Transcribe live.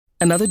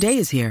Another day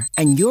is here,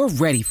 and you're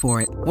ready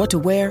for it. What to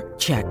wear?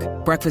 Check.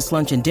 Breakfast,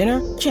 lunch, and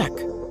dinner? Check.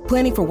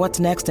 Planning for what's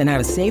next and how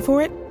to save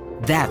for it?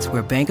 That's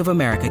where Bank of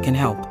America can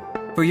help.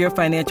 For your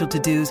financial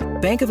to-dos,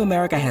 Bank of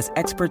America has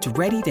experts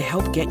ready to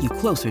help get you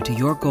closer to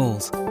your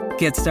goals.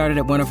 Get started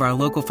at one of our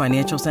local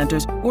financial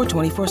centers or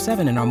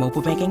 24/7 in our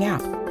mobile banking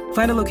app.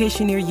 Find a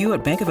location near you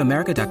at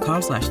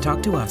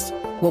bankofamerica.com/talktous.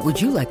 What would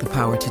you like the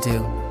power to do?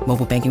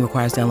 Mobile banking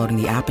requires downloading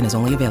the app and is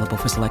only available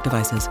for select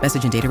devices.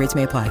 Message and data rates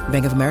may apply.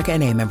 Bank of America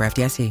N.A., member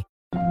FDIC.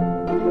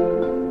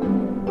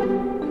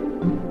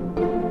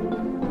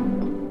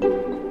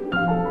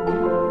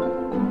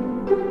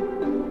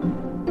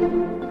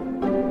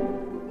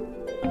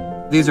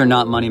 These are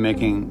not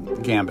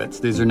money-making gambits.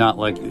 These are not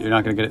like you're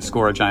not going to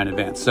score a giant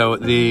advance. So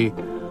the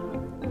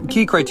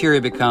key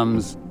criteria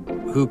becomes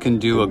who can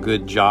do a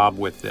good job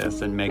with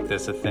this and make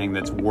this a thing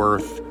that's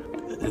worth.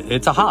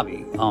 It's a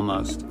hobby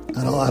almost.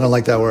 I don't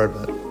like that word,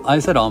 but I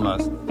said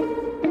almost.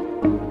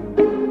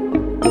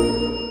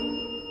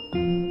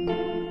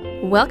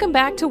 Welcome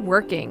back to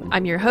Working.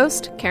 I'm your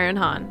host, Karen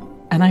Hahn.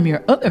 And I'm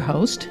your other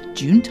host,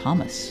 June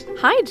Thomas.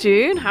 Hi,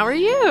 June. How are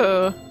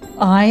you?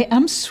 I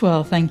am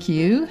swell, thank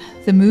you.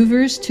 The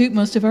movers took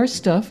most of our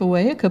stuff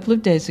away a couple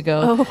of days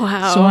ago. Oh,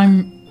 wow. So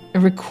I'm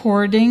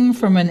recording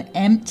from an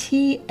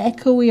empty,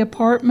 echoey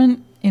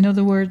apartment. In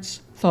other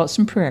words, thoughts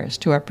and prayers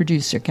to our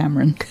producer,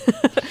 Cameron.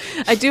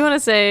 I do want to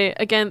say,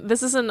 again,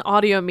 this is an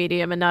audio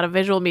medium and not a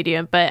visual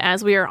medium, but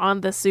as we are on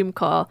this Zoom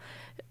call,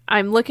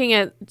 I'm looking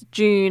at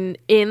June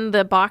in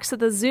the box of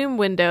the Zoom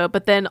window,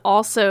 but then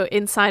also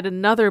inside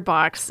another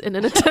box in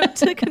an attempt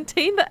to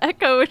contain the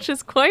echo, which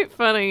is quite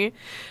funny.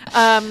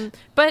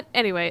 But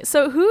anyway,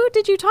 so who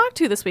did you talk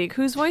to this week?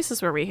 Whose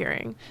voices were we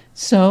hearing?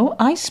 So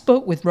I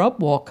spoke with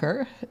Rob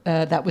Walker.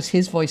 That was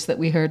his voice that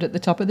we heard at the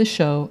top of the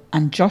show,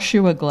 and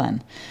Joshua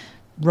Glenn.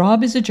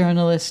 Rob is a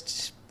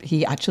journalist.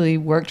 He actually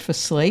worked for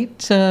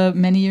Slate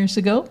many years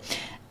ago.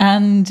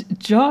 And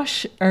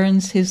Josh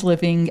earns his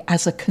living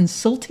as a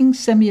consulting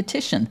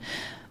semiotician.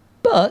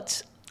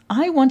 But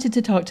I wanted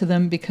to talk to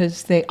them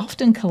because they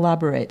often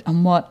collaborate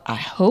on what I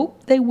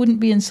hope they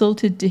wouldn't be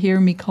insulted to hear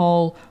me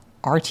call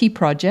arty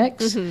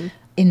projects. Mm-hmm.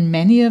 In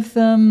many of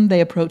them, they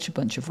approach a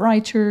bunch of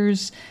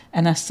writers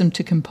and ask them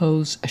to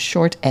compose a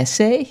short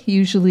essay,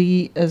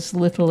 usually as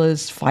little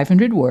as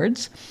 500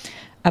 words,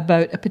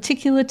 about a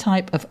particular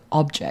type of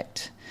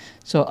object.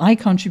 So I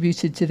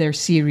contributed to their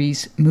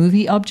series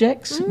Movie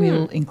Objects.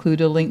 We'll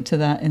include a link to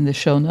that in the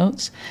show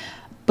notes.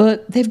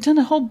 But they've done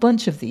a whole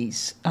bunch of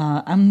these,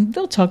 and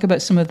they'll talk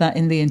about some of that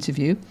in the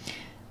interview.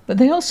 But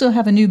they also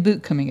have a new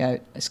book coming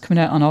out. It's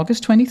coming out on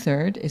August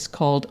 23rd. It's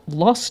called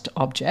Lost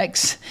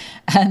Objects,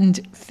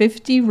 and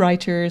 50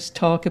 writers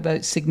talk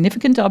about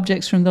significant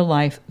objects from their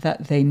life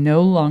that they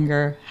no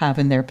longer have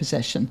in their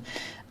possession.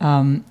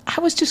 I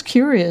was just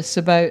curious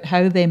about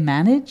how they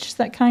manage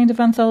that kind of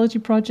anthology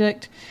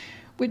project,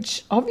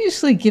 which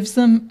obviously gives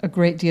them a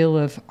great deal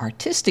of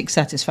artistic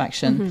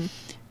satisfaction,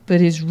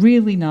 but is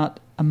really not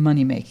a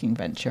money-making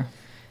venture.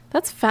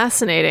 That's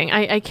fascinating.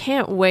 I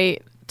can't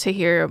wait to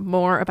hear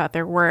more about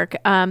their work.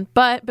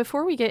 But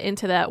before we get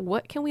into that,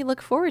 what can we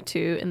look forward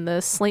to in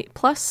the Slate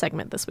Plus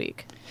segment this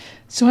week?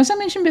 So as I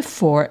mentioned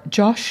before,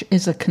 Josh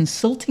is a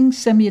consulting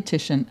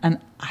semiotician, and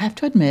I have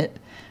to admit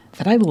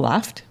that I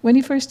laughed when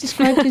he first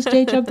described his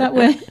day job that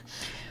way.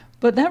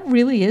 But that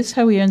really is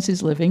how he earns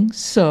his living.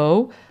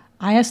 So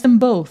I asked them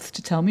both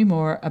to tell me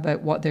more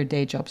about what their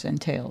day jobs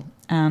entail.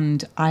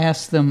 And I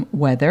asked them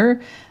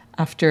whether,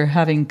 after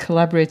having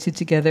collaborated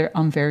together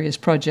on various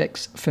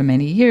projects for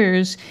many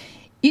years,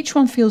 each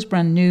one feels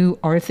brand new,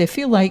 or if they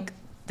feel like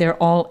they're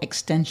all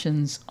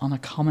extensions on a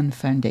common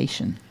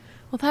foundation.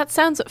 Well, that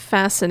sounds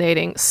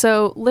fascinating.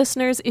 So,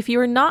 listeners, if you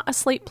are not a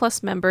Slate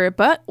Plus member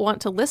but want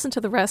to listen to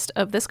the rest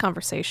of this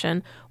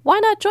conversation, why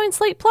not join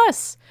Slate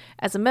Plus?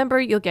 As a member,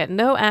 you'll get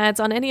no ads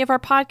on any of our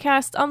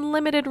podcasts,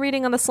 unlimited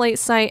reading on the Slate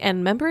site,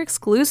 and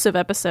member-exclusive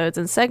episodes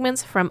and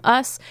segments from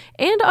us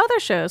and other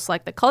shows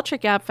like the Culture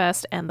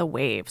Gabfest and The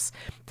Waves.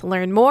 To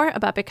learn more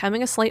about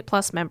becoming a Slate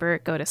Plus member,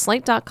 go to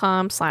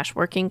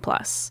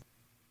slate.com/workingplus.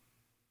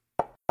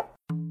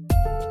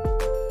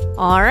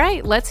 All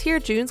right, let's hear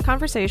June's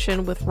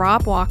conversation with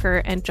Rob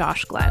Walker and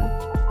Josh Glenn.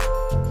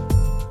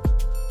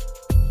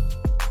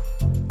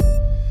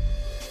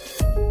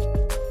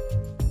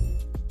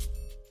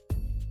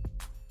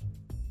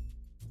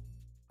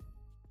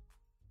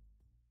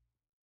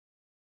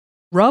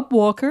 Rob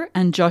Walker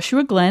and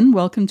Joshua Glenn,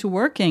 welcome to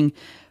Working.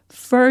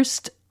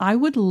 First, I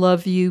would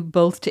love you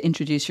both to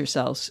introduce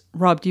yourselves.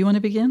 Rob, do you want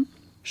to begin?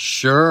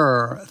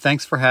 Sure.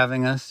 Thanks for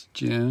having us,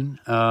 June.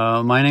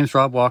 My name's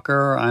Rob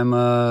Walker. I'm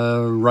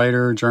a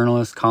writer,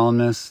 journalist,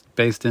 columnist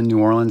based in New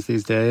Orleans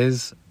these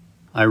days.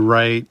 I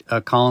write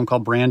a column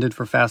called Branded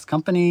for Fast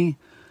Company,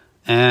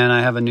 and I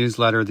have a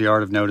newsletter, The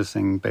Art of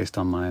Noticing, based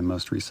on my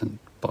most recent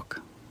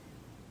book.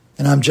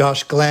 And I'm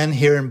Josh Glenn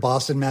here in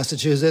Boston,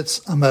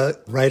 Massachusetts. I'm a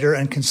writer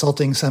and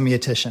consulting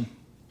semiotician.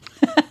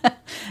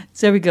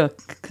 So there we go,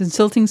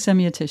 consulting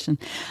semiotician.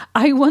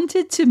 I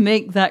wanted to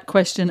make that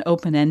question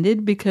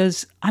open-ended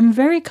because I'm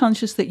very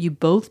conscious that you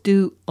both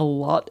do a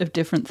lot of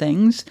different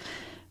things.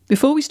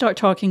 Before we start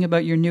talking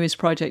about your newest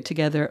project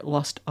together,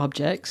 Lost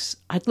Objects,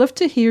 I'd love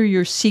to hear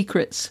your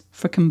secrets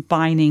for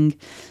combining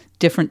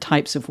different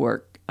types of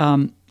work.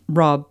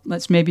 Rob,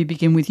 let's maybe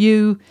begin with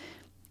you.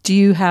 Do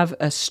you have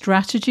a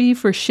strategy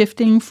for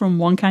shifting from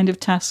one kind of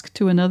task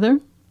to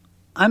another?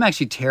 I'm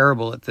actually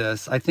terrible at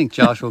this. I think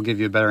Josh will give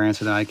you a better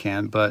answer than I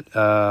can, but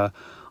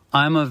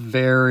I'm a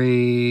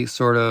very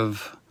sort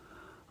of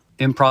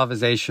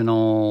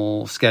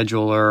improvisational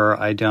scheduler.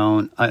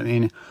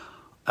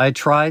 I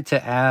try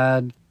to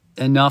add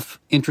enough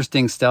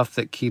interesting stuff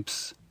that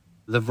keeps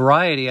the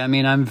variety. I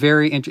mean,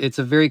 it's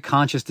a very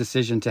conscious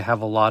decision to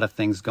have a lot of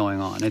things going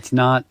on. It's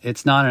not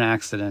an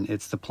accident.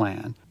 It's the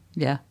plan.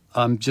 Yeah.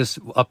 I'm just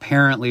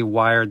apparently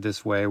wired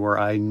this way where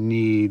I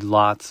need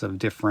lots of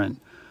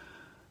different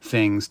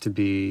things to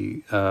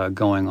be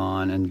going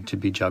on and to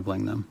be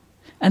juggling them.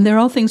 And they're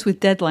all things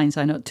with deadlines,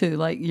 I know, too.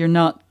 Like, you're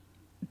not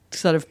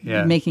sort of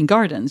making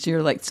gardens.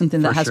 You're like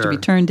something that has to be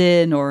turned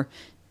in or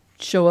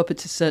show up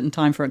at a certain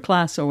time for a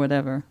class or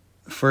whatever.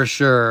 For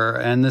sure.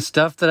 And the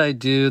stuff that I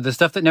do, the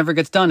stuff that never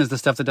gets done is the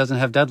stuff that doesn't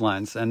have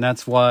deadlines. And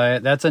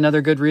that's another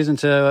good reason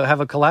to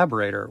have a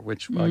collaborator,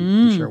 which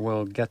I'm sure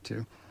we'll get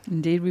to.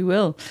 Indeed, we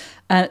will.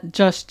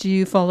 Josh, do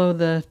you follow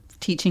the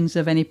teachings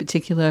of any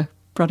particular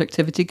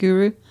productivity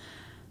guru?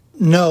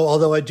 No,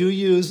 although I do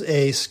use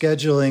a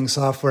scheduling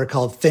software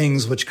called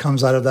Things, which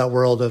comes out of that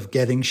world of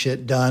getting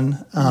shit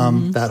done,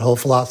 that whole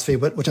philosophy,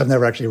 which I've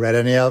never actually read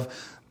any of,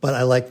 but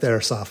I like their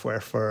software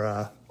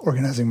for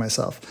organizing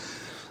myself.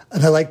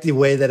 And I like the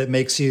way that it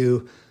makes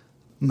you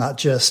not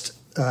just,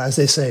 as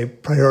they say,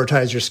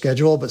 prioritize your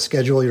schedule, but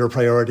schedule your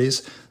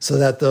priorities so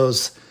that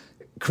those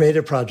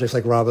creative projects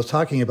like Rob was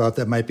talking about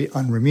that might be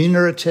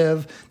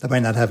unremunerative, that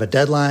might not have a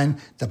deadline,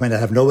 that might not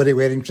have nobody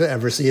waiting to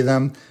ever see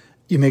them,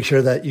 you make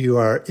sure that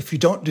if you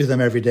don't do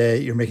them every day,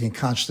 you're making a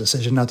conscious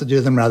decision not to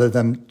do them rather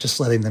than just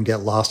letting them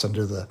get lost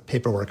under the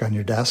paperwork on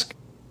your desk.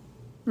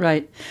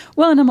 Right.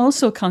 Well, and I'm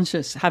also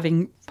conscious,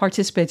 having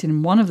participated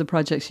in one of the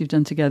projects you've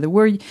done together,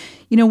 where,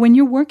 when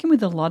you're working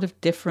with a lot of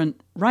different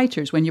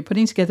writers, when you're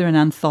putting together an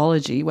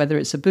anthology, whether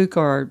it's a book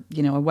or, a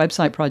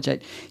website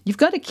project, you've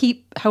got to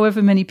keep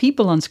however many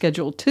people on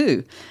schedule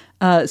too.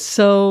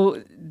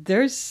 So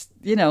there's,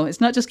 it's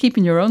not just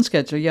keeping your own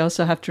schedule. You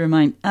also have to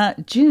remind,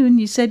 June,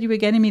 you said you were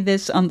getting me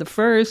this on the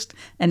 1st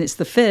and it's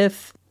the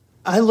 5th.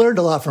 I learned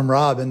a lot from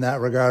Rob in that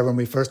regard when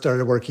we first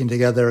started working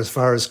together as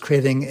far as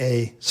creating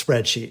a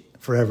spreadsheet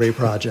for every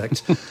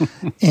project.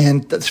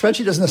 And the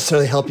spreadsheet doesn't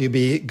necessarily help you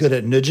be good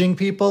at nudging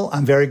people.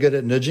 I'm very good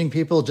at nudging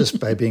people just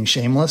by being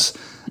shameless.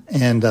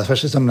 And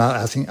especially since I'm not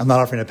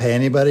offering to pay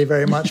anybody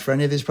very much for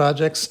any of these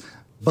projects.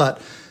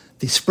 But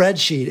the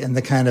spreadsheet and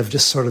the kind of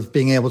just sort of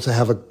being able to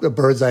have a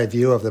bird's eye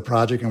view of the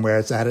project and where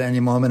it's at any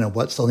moment and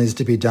what still needs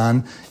to be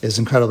done is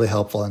incredibly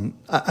helpful. And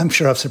I'm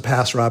sure I've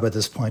surpassed Rob at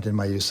this point in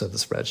my use of the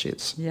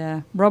spreadsheets.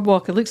 Yeah. Rob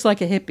Walker looks like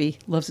a hippie,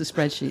 loves a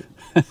spreadsheet.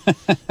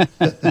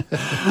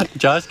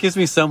 Josh gives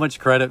me so much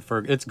credit for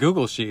it's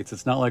Google Sheets.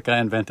 It's not like I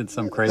invented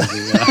some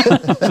crazy.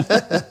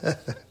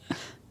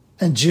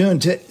 And June,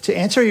 to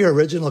answer your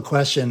original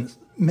question,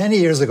 many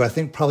years ago, I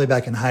think probably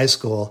back in high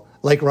school,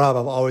 like Rob,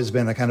 I've always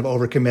been a kind of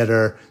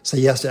overcommitter, say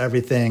yes to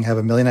everything, have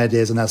a million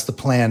ideas, and that's the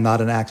plan, not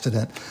an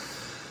accident.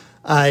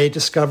 I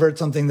discovered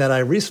something that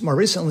I more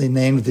recently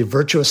named the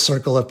virtuous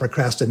circle of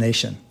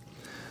procrastination,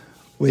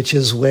 which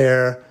is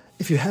where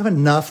if you have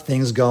enough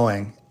things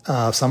going,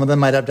 some of them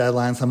might have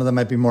deadlines, some of them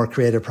might be more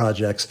creative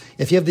projects.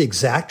 If you have the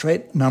exact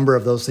right number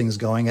of those things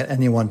going at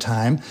any one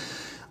time,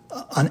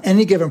 on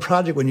any given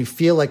project, when you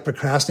feel like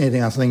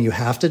procrastinating on something you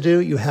have to do,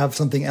 you have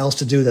something else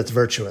to do that's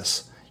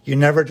virtuous. You're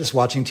never just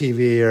watching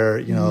TV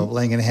or,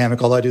 laying in a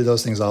hammock, although I do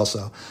those things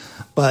also.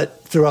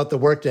 But throughout the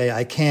workday,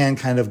 I can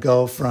kind of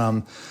go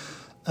from,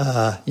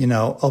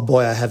 oh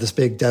boy, I have this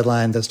big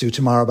deadline that's due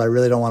tomorrow, but I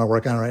really don't want to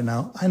work on it right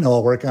now. I know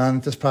I'll work on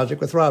this project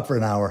with Rob for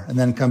an hour and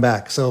then come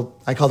back. So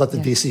I call that the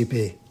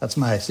VCP. That's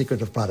my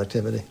secret of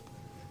productivity.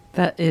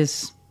 That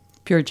is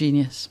pure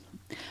genius.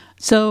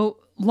 So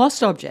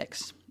Lost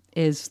Objects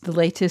is the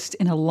latest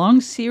in a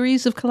long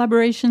series of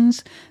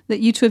collaborations that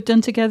you two have done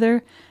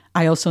together.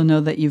 I also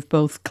know that you've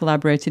both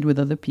collaborated with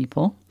other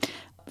people.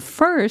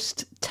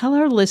 First, tell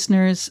our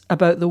listeners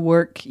about the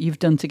work you've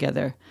done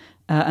together.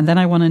 And then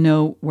I want to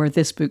know where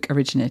this book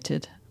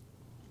originated.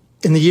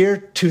 In the year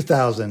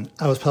 2000,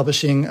 I was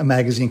publishing a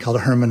magazine called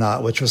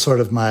Hermenaut, which was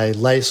sort of my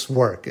life's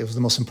work. It was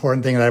the most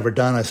important thing I'd ever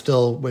done. I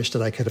still wish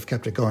that I could have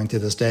kept it going to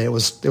this day. It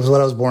was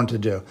what I was born to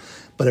do,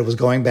 but it was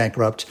going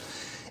bankrupt.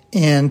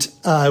 And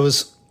I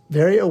was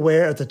very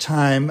aware at the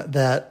time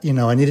that,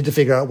 I needed to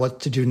figure out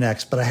what to do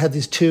next. But I had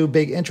these two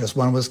big interests.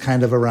 One was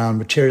kind of around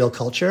material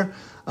culture.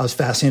 I was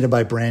fascinated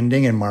by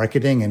branding and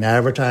marketing and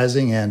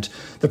advertising and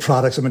the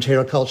products of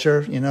material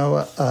culture,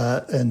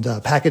 and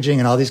packaging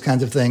and all these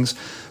kinds of things,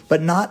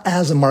 but not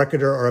as a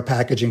marketer or a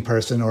packaging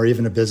person or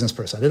even a business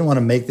person. I didn't want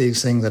to make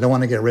these things. I don't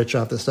want to get rich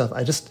off this stuff.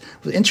 I just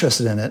was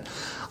interested in it.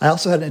 I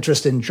also had an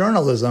interest in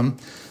journalism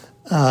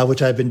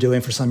which I'd been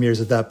doing for some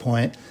years at that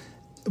point.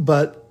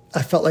 But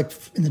I felt like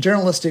in the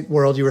journalistic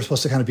world, you were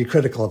supposed to kind of be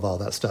critical of all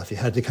that stuff. You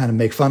had to kind of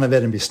make fun of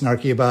it and be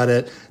snarky about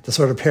it. The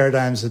sort of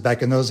paradigms that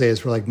back in those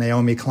days were like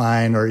Naomi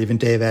Klein or even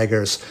Dave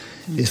Eggers,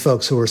 these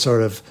folks who were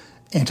sort of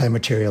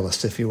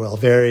anti-materialist, if you will,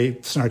 very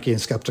snarky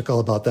and skeptical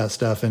about that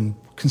stuff and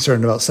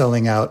concerned about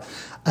selling out.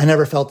 I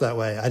never felt that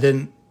way. I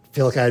didn't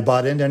feel like I had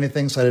bought into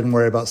anything, so I didn't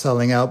worry about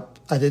selling out.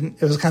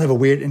 It was kind of a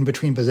weird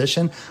in-between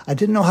position. I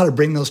didn't know how to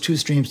bring those two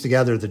streams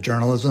together, the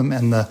journalism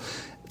and the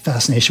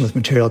fascination with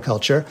material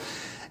culture.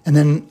 And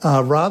then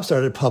Rob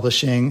started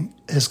publishing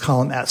his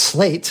column at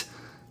Slate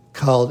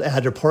called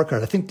Ad Report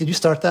Card. I think, did you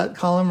start that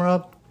column,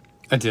 Rob?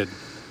 I did.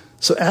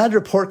 So Ad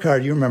Report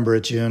Card, you remember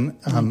it, June,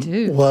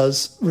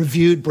 was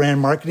reviewed brand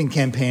marketing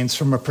campaigns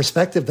from a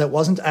perspective that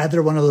wasn't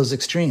either one of those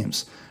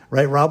extremes,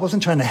 right? Rob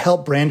wasn't trying to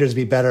help branders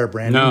be better at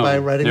branding by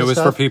writing it was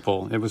stuff. for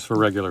people. It was for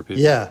regular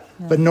people. Yeah,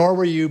 but nor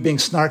were you being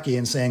snarky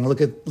and saying,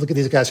 look at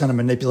these guys trying to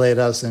manipulate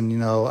us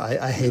and,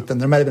 I hate them.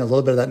 There might have been a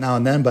little bit of that now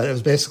and then, but it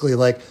was basically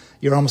like,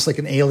 you're almost like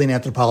an alien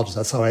anthropologist.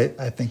 That's how I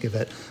think of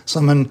it.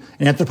 An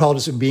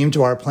anthropologist who beamed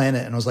to our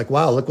planet and was like,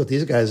 wow, look what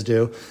these guys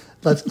do.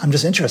 I'm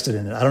just interested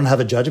in it. I don't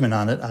have a judgment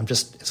on it.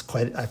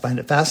 I find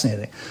it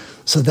fascinating.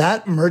 So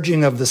that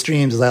merging of the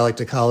streams, as I like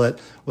to call it,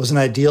 was an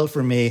ideal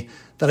for me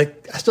that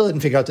I still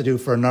didn't figure out to do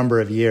for a number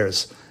of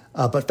years.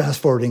 But fast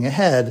forwarding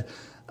ahead,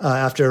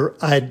 after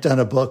I'd done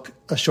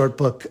a short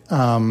book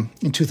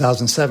in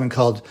 2007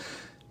 called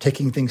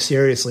Taking Things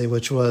Seriously,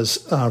 which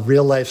was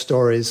real life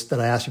stories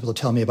that I asked people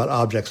to tell me about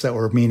objects that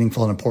were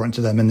meaningful and important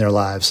to them in their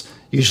lives,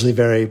 usually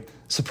very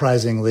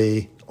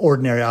surprisingly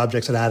ordinary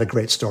objects that had a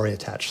great story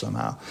attached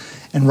somehow.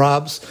 And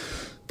Rob's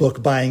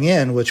book, Buying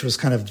In, which was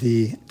kind of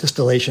the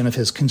distillation of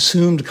his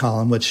consumed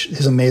column,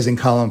 his amazing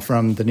column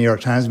from the New York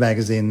Times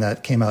Magazine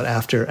that came out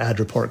after Ad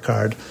Report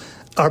Card.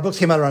 Our books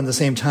came out around the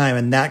same time,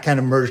 and that kind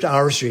of merged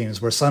our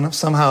streams, where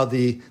somehow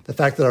the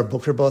fact that our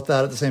books were both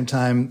out at the same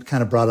time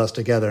kind of brought us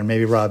together. And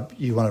maybe, Rob,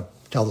 you want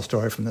to tell the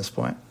story from this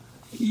point?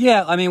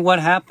 Yeah, I mean, what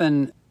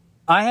happened,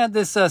 I had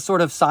this sort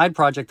of side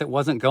project that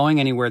wasn't going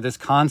anywhere, this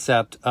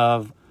concept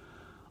of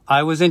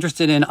I was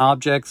interested in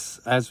objects,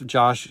 as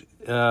Josh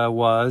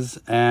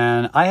was,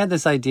 and I had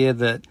this idea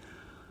that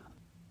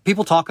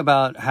people talk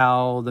about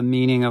how the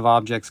meaning of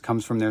objects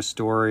comes from their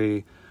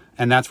story,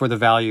 and that's where the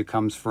value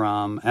comes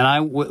from. And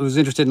I was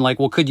interested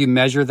in could you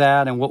measure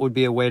that, and what would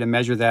be a way to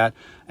measure that?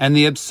 And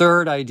the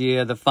absurd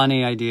idea, the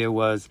funny idea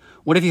was,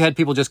 what if you had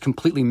people just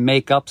completely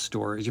make up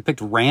stories? You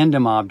picked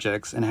random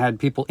objects and had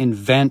people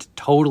invent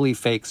totally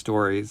fake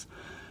stories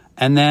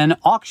and then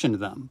auctioned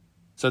them.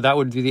 So that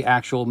would be the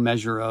actual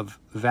measure of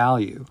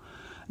value.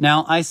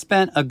 Now, I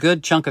spent a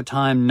good chunk of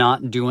time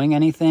not doing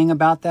anything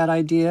about that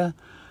idea.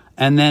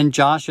 And then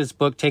Josh's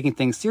book, Taking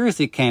Things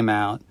Seriously, came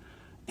out.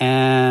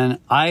 And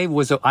I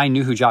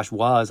knew who Josh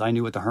was. I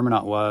knew what the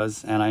Hermenaut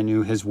was. And I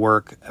knew his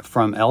work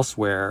from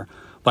elsewhere.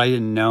 But I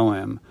didn't know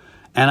him.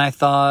 And I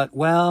thought,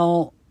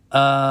 well,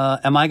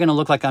 am I going to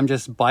look like I'm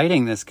just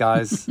biting this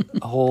guy's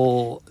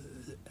whole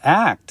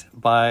act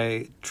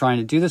by trying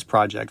to do this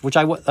project, which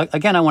I want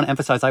to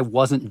emphasize, I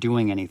wasn't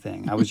doing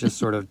anything. I was just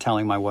sort of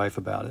telling my wife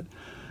about it.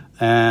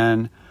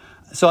 And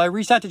so I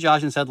reached out to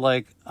Josh and said,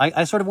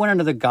 I sort of went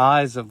under the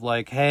guise of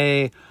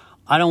hey,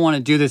 I don't want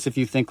to do this if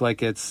you think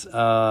it's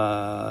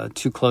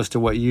too close to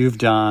what you've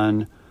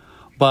done,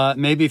 but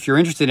maybe if you're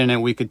interested in it,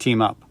 we could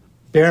team up.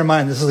 Bear in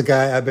mind, this is a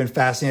guy I've been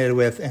fascinated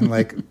with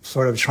and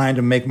sort of trying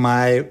to make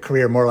my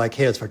career more like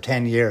his for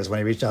 10 years when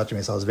he reached out to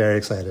me. So I was very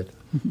excited.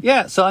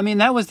 Yeah. So, I mean,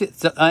 that was,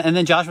 and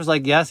then Josh was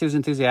like, yes, he was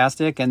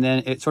enthusiastic. And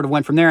then it sort of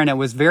went from there. And it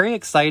was very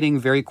exciting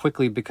very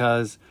quickly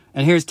because,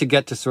 and here's to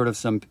get to sort of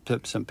some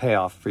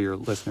payoff for your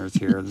listeners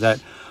here, that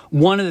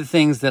one of the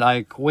things that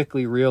I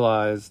quickly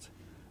realized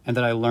and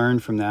that I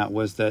learned from that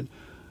was that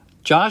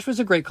Josh was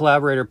a great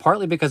collaborator,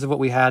 partly because of what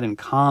we had in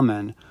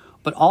common,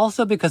 but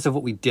also because of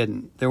what we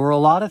didn't. There were a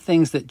lot of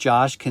things that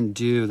Josh can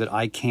do that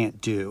I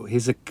can't do.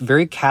 He's a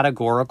very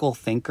categorical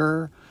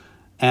thinker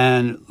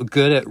and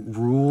good at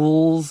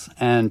rules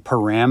and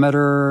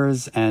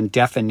parameters and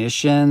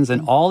definitions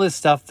and all this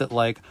stuff that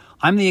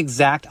I'm the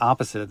exact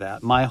opposite of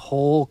that. My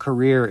whole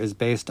career is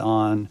based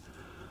on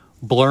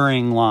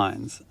blurring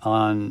lines,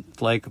 on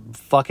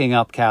fucking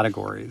up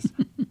categories.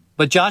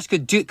 But Josh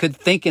could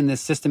think in this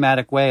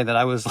systematic way that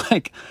I was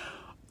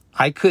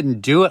I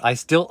couldn't do it. I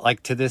still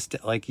to this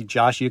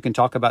Josh, you can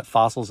talk about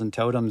fossils and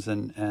totems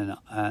and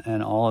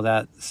all of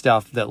that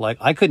stuff that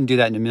I couldn't do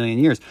that in a million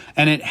years.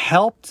 And it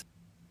helped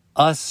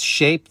us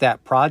shape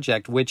that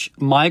project, which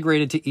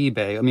migrated to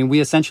eBay. I mean, we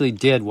essentially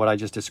did what I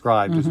just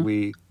described. Mm-hmm.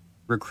 We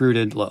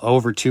recruited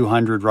over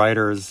 200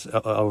 writers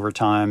over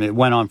time. It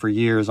went on for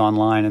years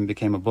online and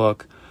became a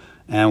book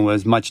and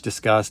was much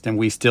discussed. And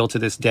we still to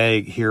this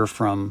day hear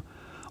from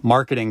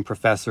marketing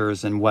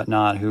professors and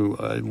whatnot who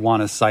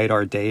want to cite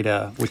our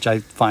data, which I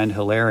find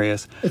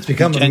hilarious. It's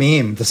become a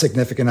meme, the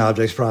Significant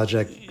Objects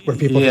Project, where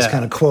people just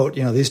kind of quote,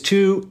 these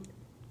two,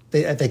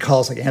 they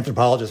call us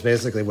anthropologists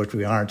basically, which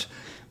we aren't,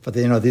 But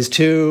these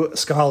two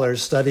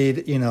scholars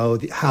studied,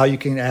 how you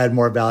can add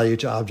more value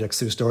to objects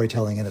through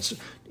storytelling, and it's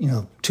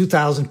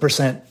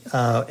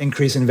 2,000%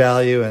 increase in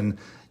value, and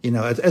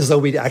as though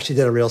we actually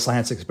did a real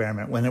science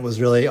experiment when it was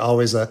really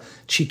always a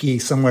cheeky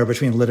somewhere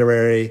between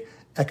literary,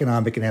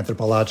 economic, and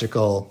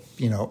anthropological,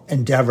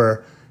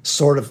 endeavor,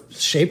 sort of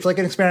shaped like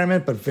an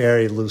experiment, but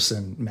very loose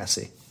and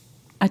messy.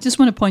 I just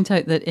want to point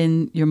out that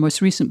in your most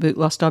recent book,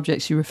 Lost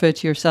Objects, you refer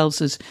to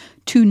yourselves as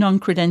two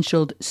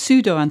non-credentialed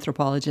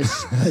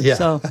pseudo-anthropologists. Yeah.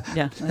 So,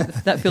 yeah,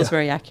 that feels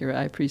very accurate.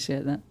 I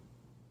appreciate that.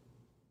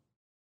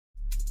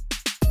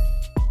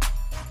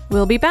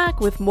 We'll be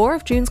back with more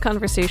of June's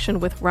conversation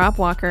with Rob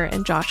Walker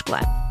and Josh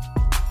Glenn.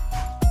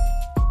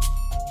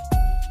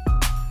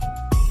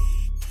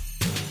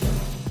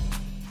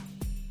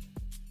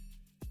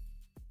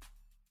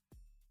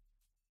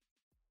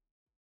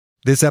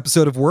 This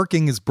episode of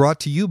Working is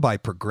brought to you by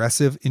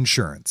Progressive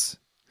Insurance.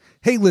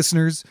 Hey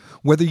listeners,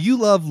 whether you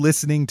love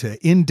listening to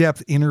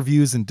in-depth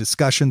interviews and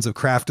discussions of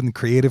craft and the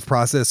creative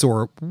process,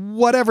 or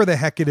whatever the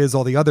heck it is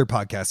all the other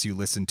podcasts you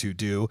listen to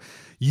do,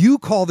 you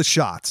call the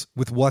shots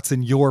with what's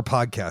in your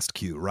podcast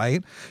queue,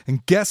 right?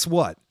 And guess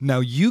what? Now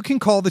you can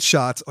call the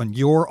shots on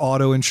your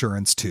auto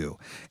insurance too.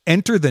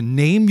 Enter the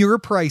Name Your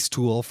Price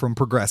tool from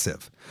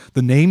Progressive.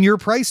 The Name Your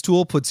Price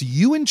tool puts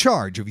you in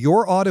charge of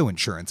your auto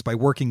insurance by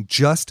working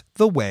just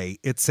the way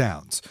it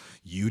sounds.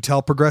 You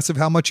tell Progressive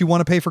how much you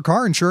want to pay for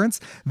car insurance,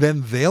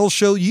 then they'll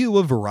show you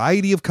a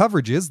variety of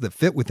coverages that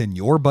fit within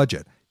your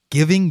budget,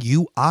 giving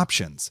you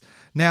options.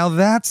 Now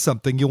that's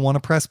something you'll want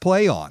to press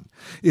play on.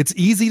 It's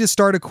easy to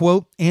start a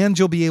quote, and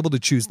you'll be able to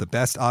choose the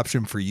best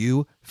option for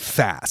you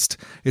fast.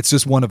 It's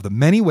just one of the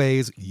many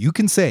ways you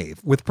can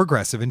save with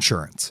Progressive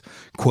Insurance.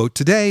 Quote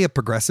today at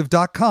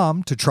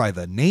Progressive.com to try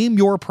the Name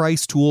Your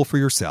Price tool for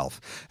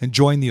yourself and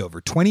join the over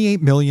 28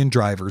 million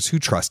drivers who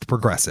trust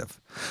Progressive.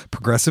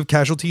 Progressive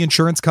Casualty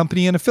Insurance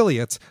Company and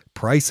Affiliates.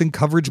 Price and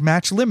coverage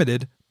match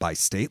limited by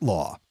state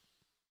law.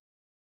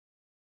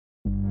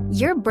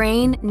 Your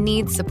brain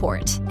needs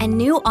support, and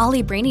new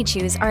Ollie Brainy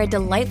Chews are a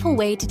delightful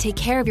way to take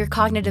care of your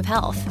cognitive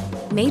health.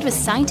 Made with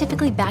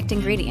scientifically backed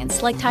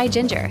ingredients like Thai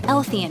ginger,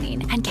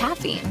 L-theanine, and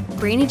caffeine,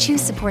 Brainy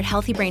Chews support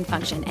healthy brain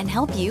function and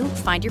help you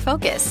find your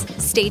focus,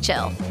 stay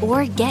chill,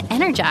 or get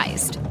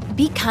energized.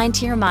 Be kind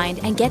to your mind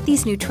and get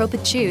these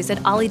nootropic chews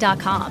at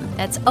ollie.com.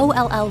 That's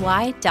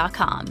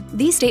OLLY.com.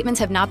 These statements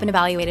have not been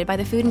evaluated by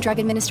the Food and Drug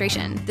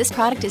Administration. This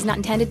product is not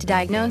intended to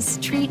diagnose,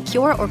 treat,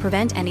 cure, or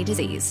prevent any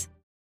disease.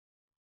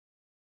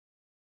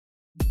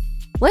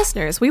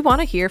 Listeners, we want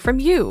to hear from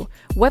you.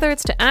 Whether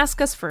it's to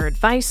ask us for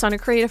advice on a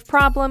creative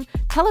problem,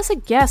 tell us a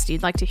guest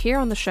you'd like to hear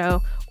on the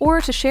show, or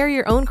to share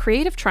your own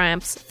creative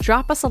triumphs,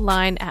 drop us a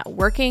line at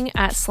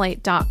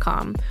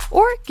working@slate.com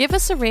or give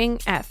us a ring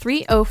at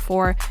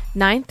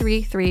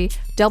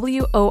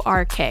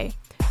 304-933-WORK.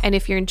 And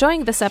if you're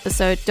enjoying this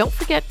episode, don't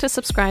forget to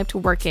subscribe to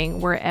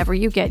Working wherever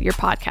you get your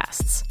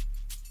podcasts.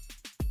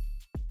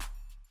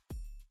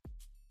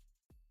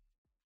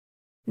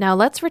 Now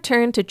let's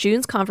return to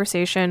June's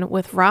conversation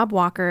with Rob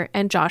Walker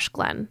and Josh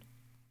Glenn.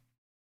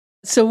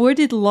 So where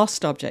did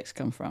Lost Objects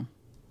come from?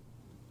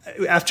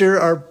 After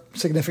our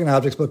Significant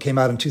Objects book came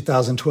out in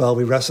 2012,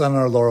 we rested on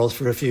our laurels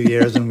for a few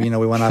years, and we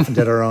went off and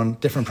did our own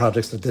different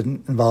projects that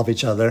didn't involve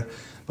each other.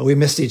 But we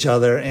missed each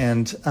other,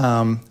 and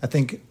I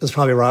think it was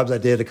probably Rob's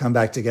idea to come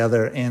back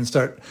together and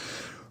start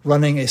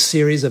running a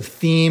series of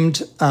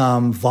themed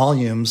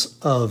volumes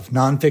of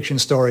nonfiction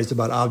stories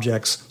about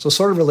objects. So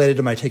sort of related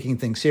to my Taking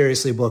Things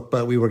Seriously book,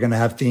 but we were going to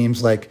have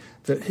themes like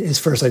his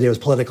first idea was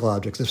political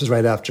objects. This was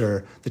right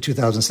after the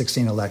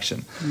 2016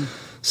 election.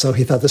 So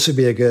he thought this would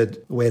be a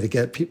good way to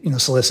get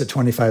solicit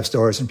 25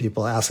 stories from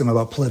people, ask them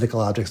about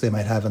political objects they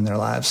might have in their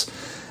lives,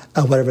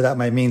 whatever that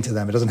might mean to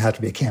them. It doesn't have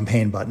to be a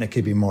campaign button. It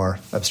could be more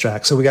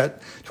abstract. So we got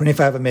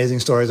 25 amazing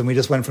stories, and we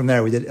just went from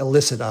there. We did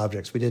illicit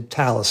objects. We did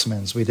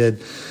talismans. We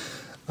did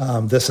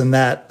this and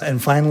that.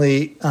 And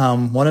finally,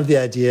 one of the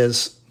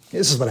ideas,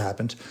 this is what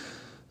happened.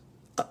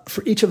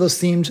 For each of those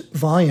themed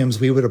volumes,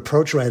 we would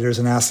approach writers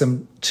and ask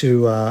them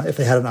to, if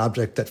they had an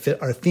object that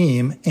fit our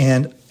theme.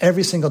 And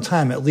every single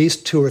time, at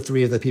least 2 or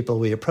 3 of the people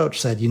we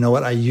approached said, you know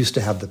what, I used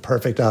to have the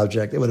perfect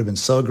object. It would have been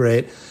so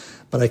great,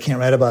 but I can't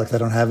write about it because I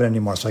don't have it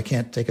anymore. So I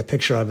can't take a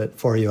picture of it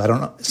for you. I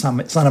don't know. It's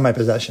not in my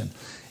possession.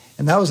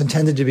 And that was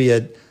intended to be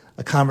a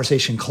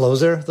conversation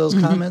closer, those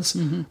comments.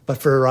 But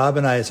for Rob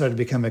and I, it started to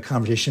become a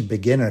conversation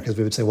beginner, because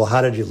we would say, well,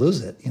 how did you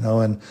lose it?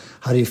 And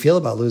how do you feel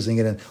about losing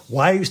it? And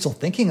why are you still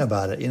thinking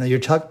about it? You're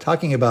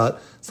talking about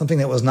something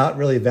that was not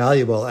really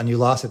valuable, and you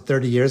lost it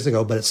 30 years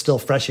ago, but it's still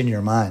fresh in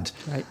your mind.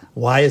 Right.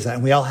 Why is that?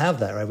 And we all have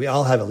that, right? We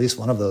all have at least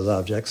one of those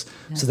objects.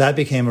 Yeah. So that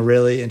became a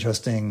really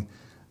interesting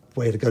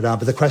way to go down.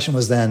 But the question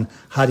was then,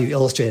 how do you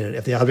illustrate it?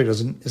 If the object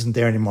isn't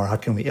there anymore, how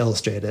can we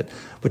illustrate it?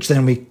 Which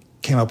then we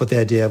came up with the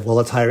idea of, well,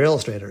 let's hire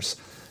illustrators.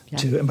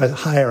 And by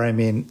hire, I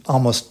mean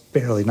almost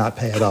barely, not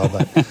pay at all,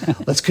 but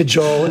let's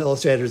cajole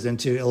illustrators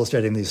into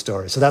illustrating these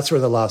stories. So that's where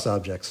the Lost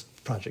Objects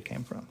project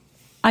came from.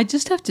 I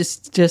just have to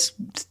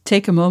just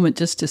take a moment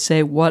just to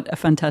say what a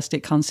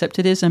fantastic concept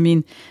it is. I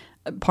mean,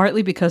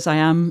 partly because I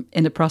am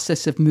in the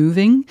process of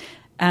moving,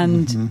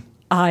 And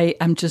I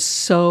am just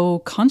so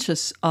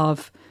conscious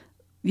of,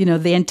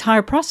 the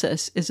entire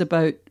process is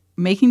about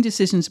making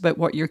decisions about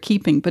what you're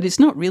keeping, but it's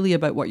not really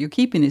about what you're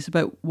keeping. It's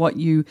about what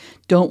you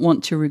don't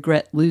want to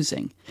regret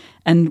losing.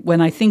 And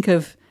when I think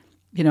of,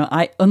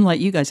 unlike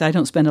you guys, I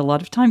don't spend a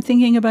lot of time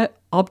thinking about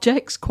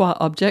objects, qua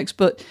objects,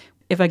 but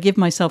if I give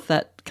myself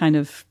that kind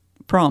of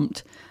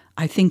prompt,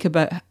 I think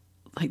about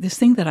like this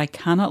thing that I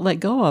cannot let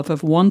go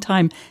of one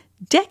time,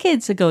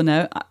 decades ago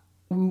now,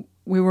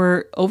 we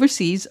were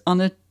overseas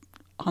on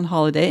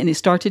holiday and it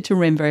started to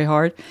rain very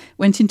hard,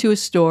 went into a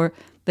store,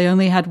 they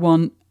only had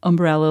one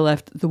umbrella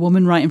left. The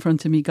woman right in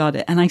front of me got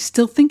it. And I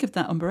still think of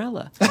that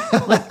umbrella.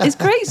 Like, it's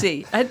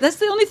crazy. That's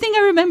the only thing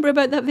I remember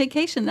about that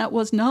vacation. That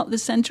was not the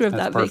center of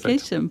that perfect.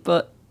 Vacation.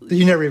 But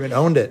you never even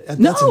owned it.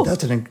 No.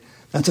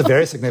 That's a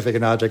very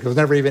significant object. It was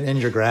never even in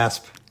your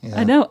grasp. Yeah.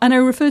 I know. And I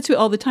refer to it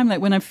all the time.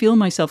 Like when I feel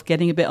myself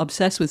getting a bit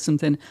obsessed with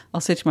something,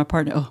 I'll say to my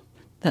partner, oh,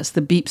 that's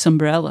the Beeps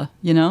umbrella,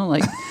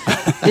 like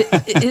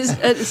it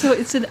is. So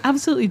it's an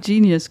absolutely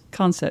genius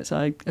concept. So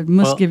I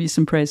must give you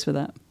some praise for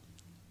that.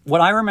 What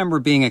I remember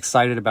being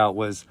excited about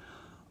was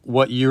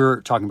what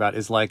you're talking about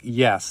is like,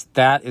 yes,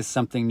 that is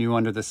something new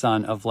under the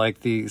sun of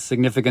like the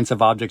significance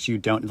of objects you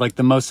don't, like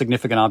the most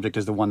significant object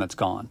is the one that's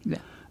gone. Yeah.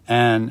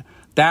 And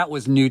that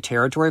was new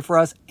territory for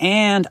us.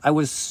 And I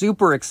was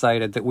super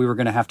excited that we were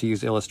going to have to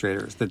use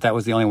illustrators, that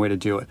was the only way to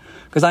do it.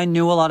 Because I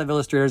knew a lot of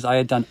illustrators. I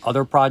had done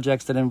other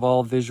projects that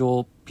involved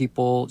visual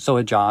people. So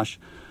had Josh.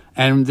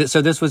 And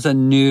so this was a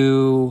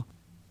new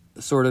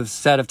sort of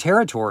set of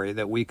territory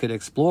that we could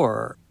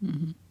explore.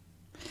 Mm-hmm.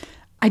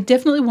 I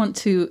definitely want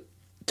to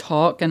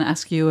talk and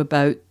ask you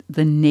about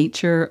the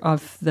nature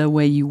of the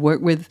way you work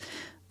with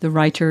the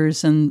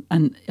writers and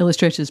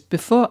illustrators.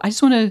 Before, I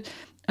just want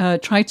to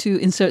try to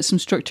insert some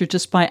structure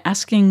just by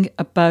asking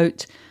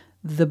about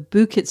the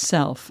book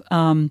itself.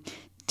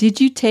 Did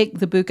you take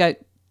the book out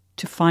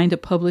to find a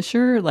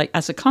publisher, like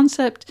as a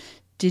concept?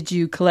 Did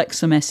you collect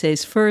some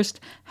essays first?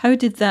 How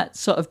did that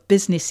sort of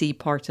businessy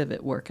part of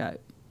it work out?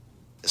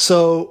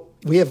 So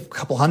we have a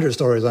couple hundred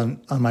stories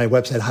on my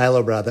website,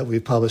 Highlowbrow, that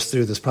we've published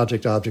through this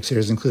Project Object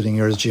series, including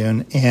yours,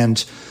 June.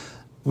 And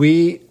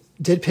we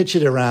did pitch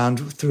it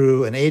around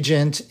through an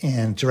agent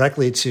and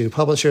directly to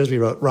publishers.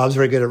 Rob's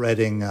very good at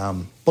writing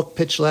book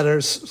pitch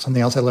letters,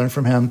 something else I learned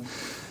from him.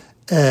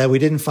 We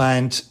didn't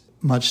find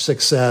much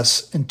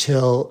success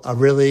until a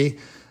really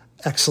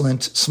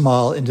excellent,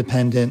 small,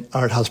 independent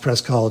art house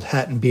press called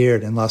Hat and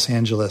Beard in Los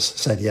Angeles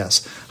said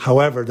yes.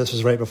 However, this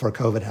was right before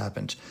COVID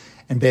happened.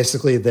 And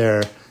basically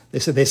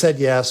they said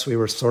yes, we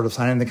were sort of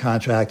signing the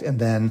contract, and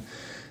then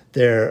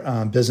their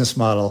business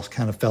model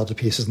kind of fell to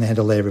pieces and they had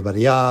to lay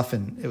everybody off.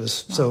 And it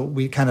was, so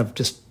we kind of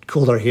just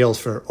cooled our heels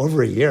for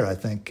over a year, I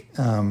think,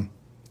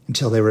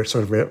 until they were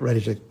sort of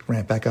ready to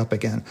ramp back up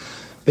again.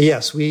 But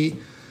yes,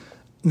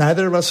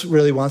 neither of us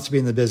really wants to be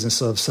in the business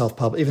of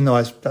self-publish, even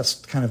though that's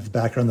kind of the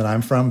background that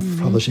I'm from,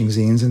 publishing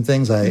zines and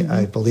things.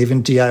 I believe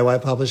in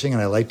DIY publishing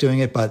and I like doing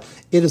it, but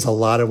it is a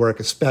lot of work,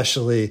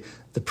 especially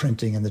the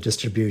printing and the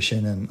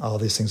distribution and all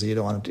these things that you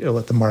don't want to deal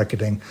with, the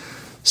marketing.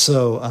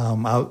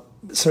 So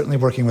certainly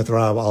working with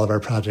Rob, all of our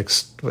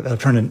projects,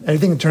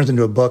 anything that turns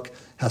into a book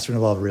has to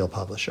involve a real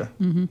publisher.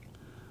 Mm-hmm.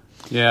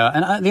 Yeah,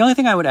 and the only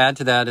thing I would add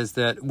to that is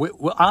that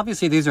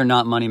obviously these are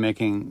not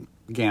money-making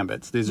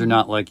gambits. These are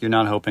not like, you're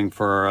not hoping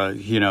for,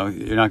 you're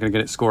not going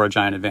to score a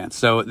giant advance.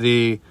 So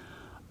the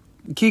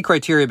key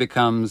criteria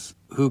becomes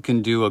who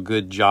can do a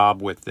good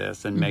job with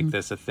this and make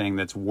this a thing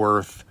that's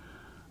worth,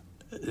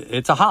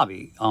 it's a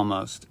hobby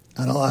almost.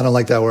 I don't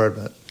like that word,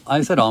 but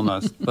I said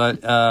almost, but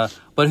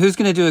who's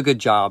going to do a good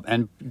job?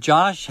 And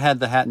Josh had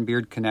the Hat and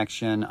Beard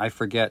connection. I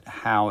forget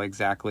how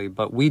exactly,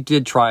 but we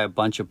did try a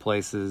bunch of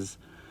places.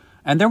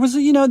 And there was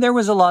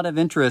a lot of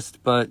interest,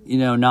 but,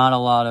 not a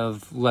lot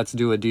of let's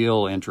do a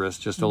deal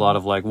interest, just a lot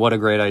of like, what a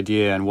great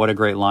idea and what a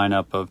great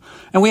lineup of,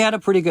 and we had a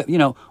pretty good,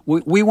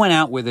 we went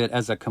out with it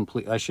as a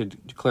complete, I should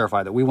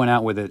clarify that we went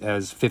out with it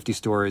as 50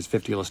 stories,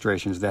 50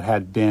 illustrations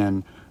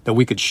that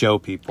we could show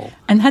people.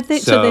 And had they,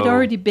 so they'd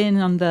already been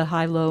on the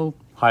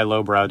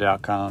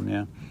Highlowbrow.com,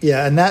 yeah.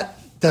 Yeah, and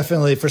that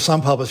definitely, for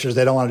some publishers,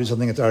 they don't want to do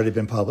something that's already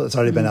been published, it's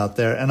already been out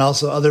there. And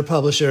also other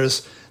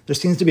publishers, there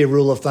seems to be a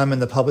rule of thumb in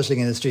the publishing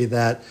industry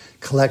that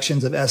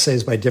collections of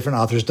essays by different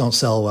authors don't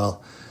sell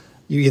well.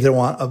 You either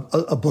want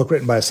a book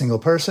written by a single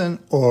person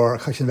or a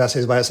collection of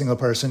essays by a single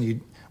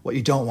person. What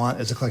you don't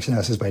want is a collection of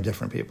essays by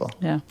different people.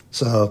 Yeah.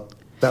 So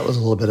that was a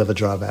little bit of a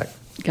drawback.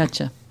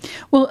 Gotcha.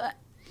 Well,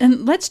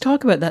 and let's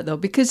talk about that, though,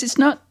 because it's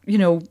not,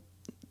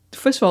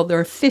 first of all, there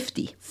are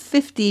 50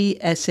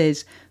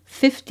 essays,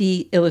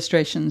 50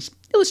 illustrations.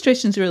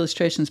 Illustrations are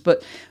illustrations,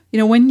 but,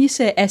 when you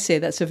say essay,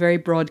 that's a very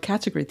broad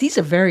category. These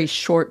are very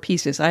short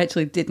pieces. I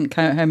actually didn't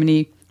count how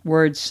many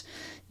words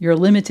your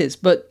limit is,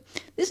 but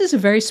this is a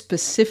very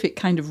specific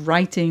kind of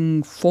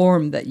writing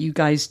form that you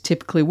guys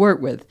typically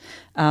work with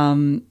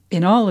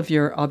in all of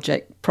your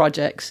object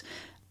projects.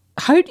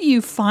 How do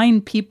you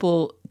find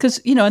people, because,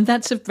 and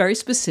that's a very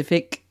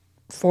specific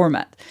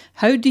format.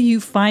 How do you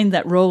find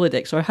that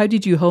Rolodex, or how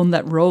did you hone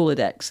that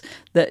Rolodex?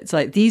 That it's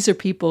like, these are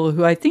people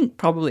who I think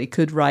probably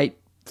could write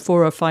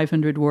 400 or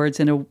 500 words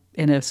in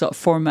a sort of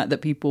format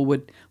that people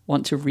would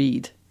want to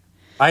read?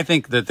 I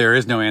think that there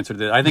is no answer to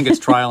that. I think it's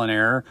trial and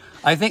error.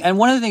 And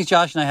one of the things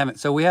Josh and I haven't,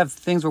 so we have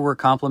things where we're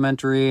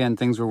complementary and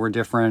things where we're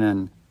different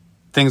and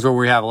things where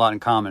we have a lot in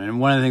common. And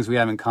one of the things we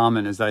have in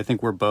common is that I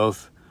think we're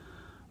both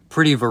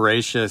pretty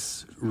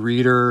voracious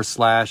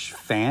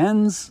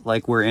reader/fans.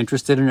 Like, we're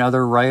interested in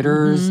other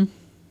writers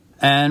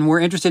and we're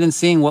interested in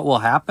seeing what will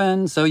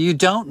happen. So you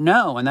don't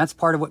know. And that's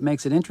part of what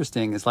makes it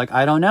interesting. Is like,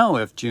 I don't know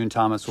if June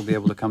Thomas will be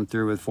able to come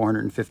through with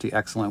 450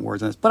 excellent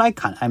words in this, but I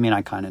kind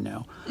of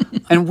know.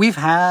 And we've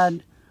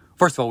had,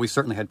 first of all, we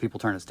certainly had people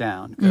turn us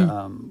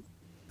down.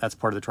 That's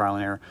part of the trial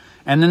and error.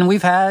 And then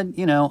we've had,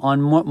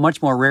 on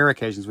much more rare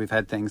occasions, we've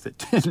had things that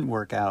didn't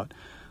work out,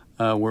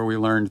 where we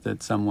learned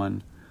that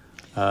someone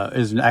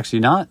is actually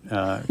not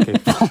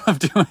capable of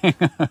doing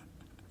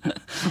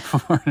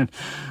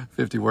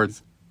 450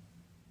 words.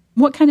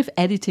 What kind of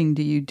editing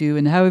do you do,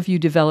 and how have you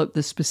developed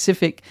the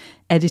specific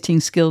editing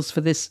skills for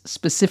this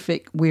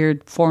specific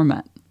weird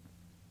format?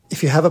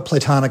 If you have a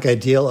platonic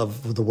ideal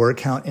of the word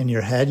count in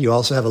your head, you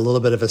also have a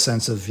little bit of a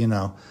sense of,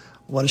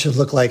 what it should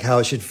look like, how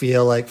it should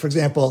feel like. For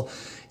example,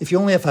 if you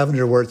only have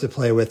 500 words to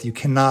play with, you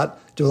cannot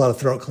do a lot of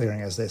throat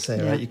clearing, as they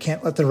say, right? You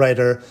can't let the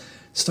writer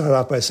start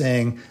off by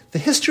saying, the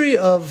history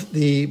of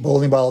the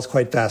bowling ball is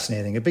quite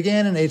fascinating. It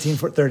began in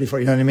 1834,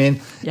 you know what I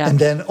mean? Yeah. And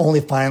then only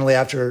finally,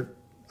 after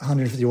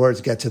 150 words,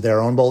 get to their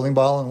own bowling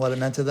ball and what it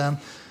meant to them.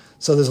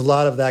 So there's a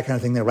lot of that kind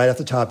of thing there. Right off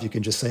the top, you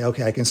can just say,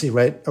 okay, I can see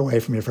right away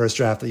from your first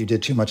draft that you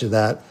did too much of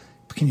that.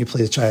 Can you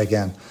please try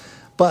again?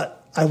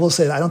 But I will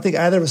say that I don't think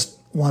either of us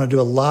want to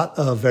do a lot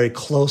of very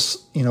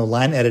close,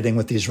 line editing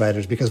with these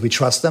writers because we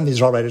trust them.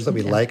 These are all writers that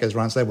we like. As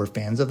Ron said, we're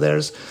fans of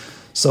theirs.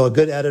 So a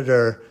good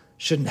editor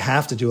shouldn't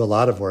have to do a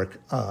lot of work.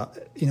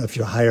 If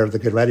you hire the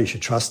good writer, you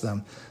should trust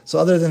them. So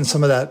other than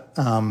some of that,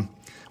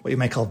 what you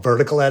might call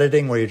vertical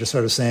editing, where you're just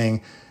sort of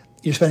saying,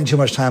 you're spending too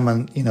much time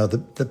on,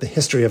 the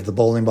history of the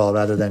bowling ball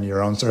rather than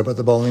your own story about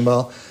the bowling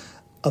ball.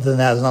 Other than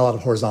that, there's not a lot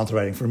of horizontal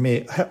writing for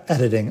me.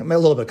 Editing, a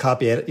little bit of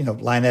copy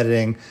edit, line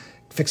editing,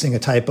 fixing a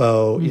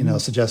typo,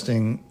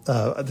 suggesting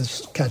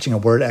catching a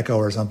word echo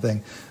or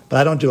something. But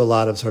I don't do a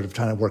lot of sort of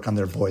trying to work on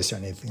their voice or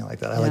anything like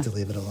that. I like to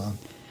leave it alone.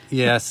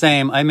 Yeah,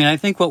 same. I mean, I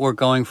think what we're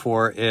going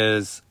for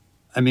is,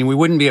 we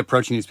wouldn't be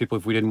approaching these people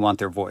if we didn't want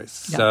their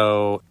voice. Yeah.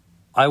 So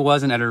I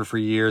was an editor for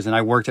years, and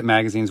I worked at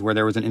magazines where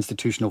there was an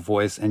institutional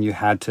voice, and you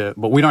had to,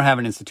 but we don't have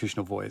an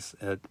institutional voice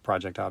at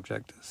Project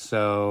Object.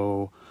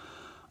 So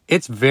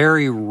it's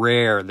very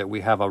rare that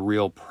we have a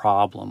real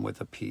problem with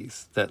a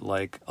piece that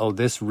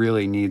this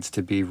really needs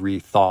to be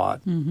rethought.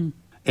 Mm-hmm.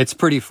 It's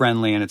pretty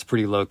friendly and it's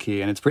pretty low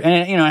key, and it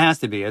has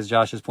to be. As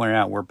Josh has pointed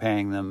out, we're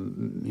paying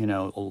them,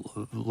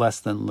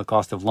 less than the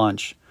cost of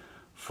lunch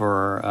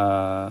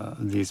for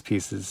these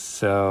pieces.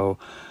 So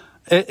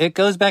it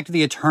goes back to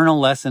the eternal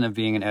lesson of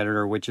being an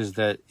editor, which is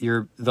that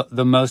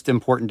the most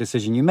important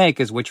decision you make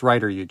is which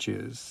writer you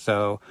choose.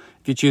 So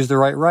if you choose the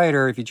right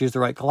writer, if you choose the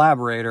right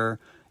collaborator,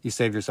 you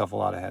save yourself a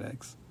lot of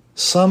headaches.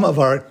 Some of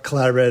our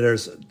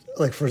collaborators,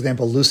 like, for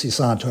example, Lucy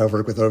Sant, who I've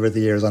worked with over the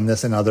years on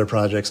this and other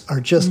projects,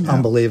 are just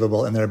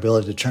unbelievable in their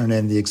ability to turn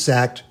in the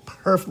exact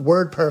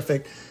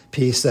word-perfect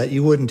piece that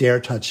you wouldn't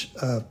dare touch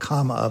a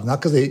comma of. Not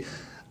because they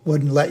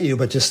wouldn't let you,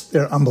 but just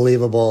they're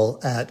unbelievable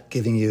at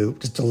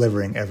just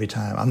delivering every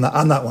time.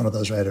 I'm not one of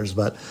those writers,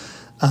 but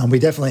we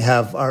definitely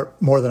have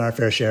more than our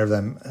fair share of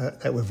them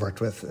that we've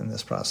worked with in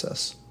this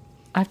process.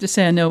 I have to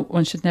say, I know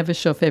one should never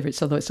show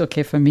favorites, although it's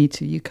okay for me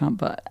to. You can't,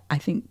 but I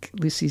think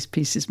Lucy's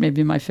piece is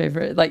maybe my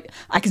favorite. Like,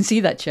 I can see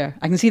that chair.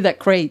 I can see that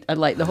crate. I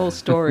like the whole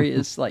story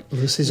is like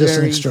Lucy's just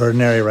an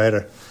extraordinary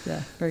writer.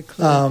 Yeah, very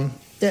clear.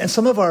 And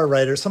some of our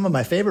writers, some of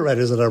my favorite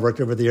writers that I've worked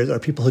over the years are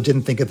people who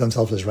didn't think of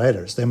themselves as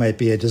writers. They might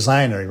be a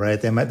designer, right?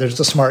 There's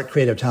a smart,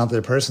 creative,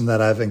 talented person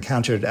that I've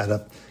encountered at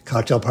a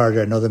cocktail party.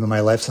 I know them in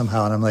my life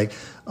somehow, and I'm like,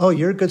 oh,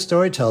 you're a good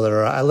storyteller,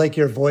 or I like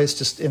your voice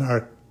just in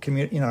our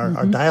community,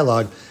 our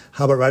dialogue.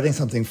 How about writing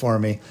something for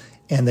me?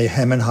 And they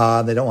hem and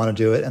haw, they don't want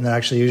to do it, and they're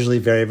actually usually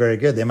very, very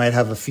good. They might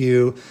have a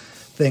few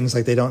things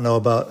like they don't know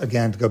about,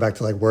 again, to go back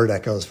to like word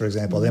echoes, for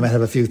example. They might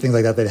have a few things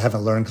like that they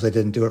haven't learned because they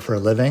didn't do it for a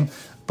living.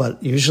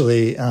 But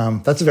usually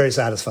that's very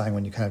satisfying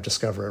when you kind of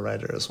discover a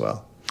writer as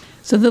well.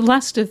 So the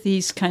last of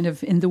these kind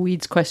of in the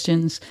weeds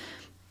questions,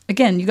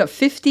 again, you got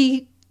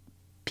 50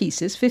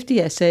 pieces, 50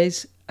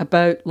 essays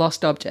about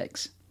lost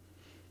objects.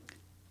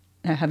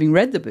 Now, having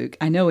read the book,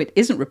 I know it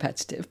isn't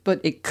repetitive, but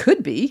it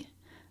could be.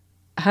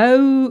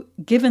 How,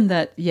 given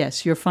that,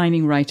 yes, you're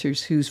finding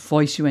writers whose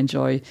voice you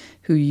enjoy,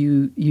 who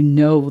you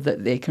know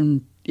that they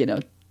can,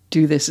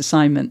 do this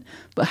assignment,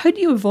 but how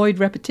do you avoid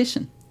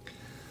repetition?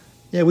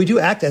 Yeah, we do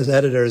act as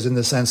editors in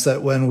the sense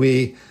that when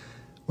we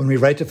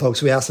write to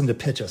folks, we ask them to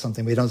pitch us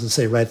something. We don't just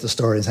say, write the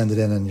story and send it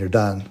in and you're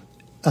done.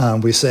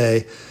 We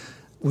say,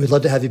 we'd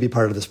love to have you be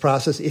part of this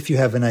process. If you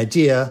have an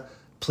idea,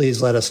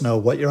 please let us know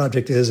what your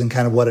object is and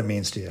kind of what it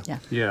means to you.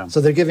 Yeah.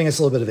 So they're giving us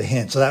a little bit of a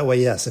hint. So that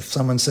way, yes, if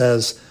someone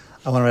says,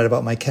 I want to write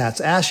about my cat's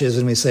ashes,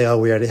 and we say, oh,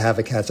 we already have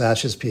a cat's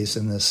ashes piece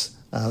in this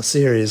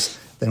series,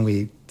 then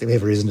we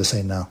have a reason to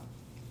say no.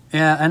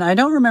 Yeah, and I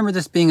don't remember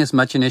this being as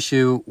much an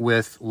issue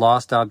with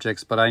lost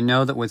objects, but I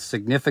know that with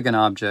significant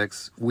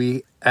objects,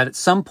 at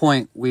some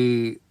point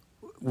we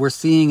were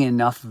seeing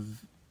enough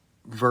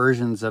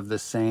versions of the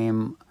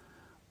same,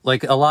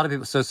 like a lot of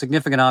people. So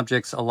significant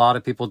objects, a lot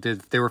of people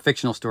they were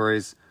fictional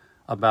stories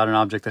about an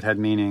object that had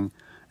meaning,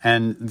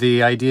 and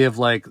the idea of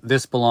like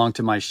this belonged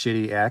to my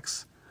shitty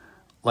ex,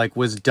 like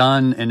was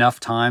done enough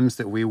times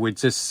that we would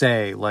just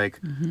say like.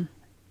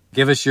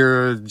 Give us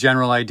your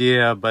general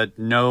idea, but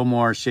no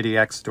more shitty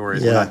X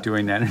stories. We're not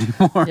doing that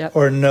anymore. Yep.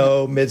 Or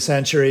no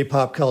mid-century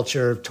pop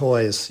culture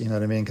toys, you know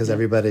what I mean? Because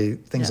everybody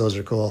thinks those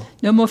are cool.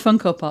 No more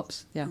Funko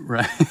Pops. Yeah.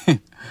 Right.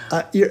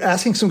 You're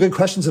asking some good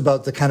questions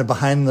about the kind of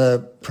behind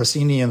the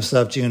proscenium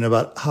stuff, June,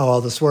 about how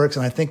all this works.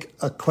 And I think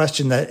a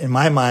question that, in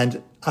my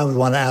mind, I would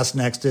want to ask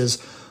next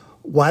is,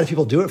 why do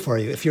people do it for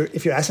you? If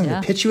you're asking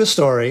them to pitch you a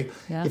story,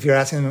 if you're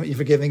asking them, if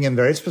you're giving them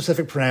very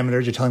specific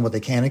parameters, you're telling them what they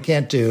can and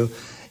can't do,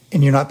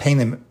 and you're not paying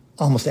them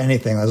almost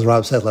anything, as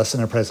Rob said, less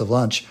than the price of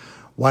lunch,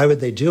 why would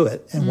they do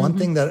it? And one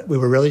thing that we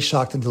were really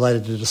shocked and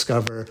delighted to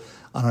discover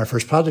on our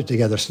first project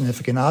together,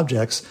 Significant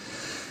Objects,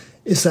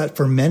 is that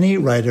for many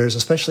writers,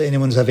 especially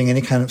anyone who's having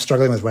any kind of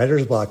struggling with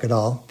writer's block at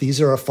all,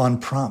 these are a fun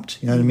prompt.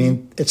 You know what I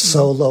mean? It's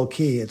so low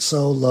key, it's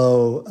so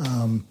low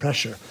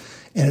pressure,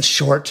 and it's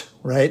short,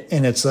 right?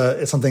 And it's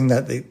something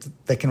that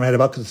they can write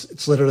about because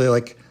it's literally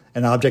like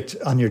an object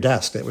on your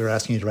desk that we were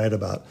asking you to write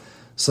about.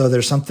 So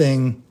there's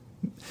something.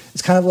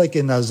 It's kind of like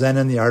in Zen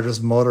and the Art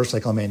of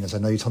Motorcycle Maintenance. I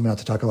know you told me not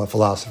to talk about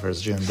philosophers,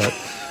 June, but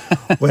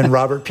when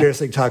Robert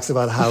Pirsig talks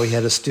about how he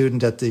had a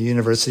student at the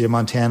University of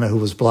Montana who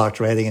was blocked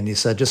writing, and he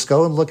said, just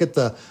go and look at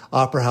the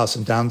Opera House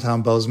in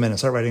downtown Bozeman and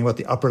start writing about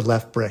the upper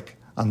left brick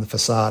on the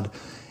facade.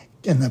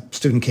 And the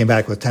student came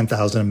back with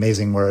 10,000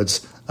 amazing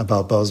words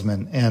about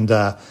Bozeman. And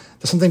there's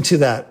something to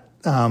that,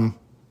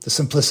 the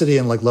simplicity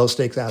and like low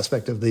stakes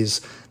aspect of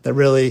these that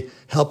really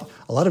help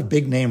a lot of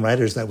big name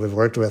writers that we've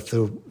worked with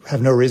who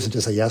have no reason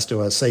to say yes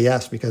to us, say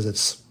yes because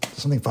it's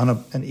something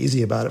fun and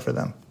easy about it for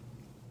them.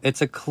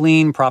 It's a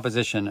clean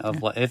proposition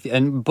of but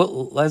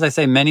as I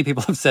say, many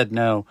people have said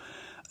no.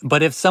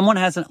 But if someone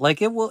hasn't,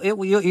 like it will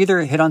you'll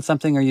either hit on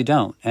something or you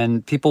don't,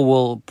 and people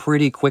will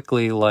pretty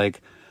quickly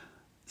like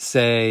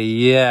say,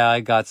 yeah, I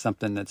got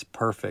something that's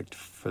perfect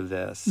for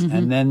this,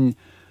 and then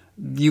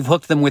you've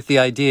hooked them with the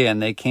idea,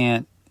 and they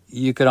can't.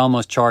 You could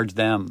almost charge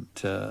them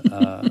to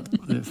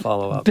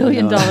follow up. $1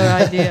 billion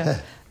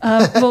idea.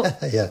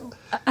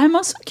 I'm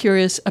also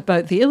curious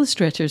about the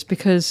illustrators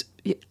because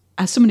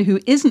as somebody who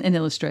isn't an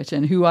illustrator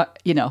and who,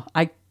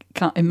 I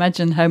can't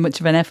imagine how much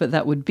of an effort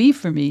that would be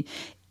for me.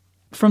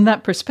 From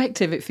that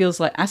perspective, it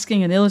feels like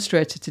asking an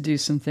illustrator to do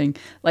something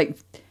like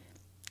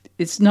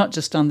it's not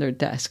just on their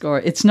desk or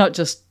it's not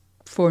just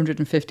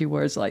 450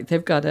 words, like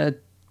they've got to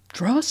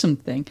draw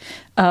something.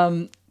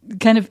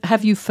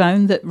 Have you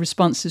found that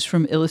responses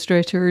from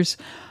illustrators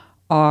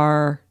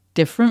are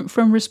different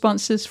from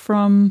responses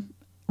from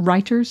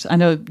writers? I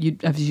know,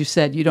 as you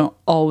said, you don't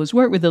always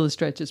work with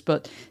illustrators,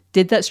 but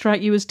did that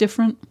strike you as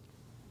different?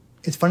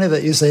 It's funny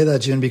that you say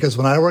that, June, because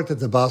when I worked at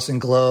the Boston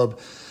Globe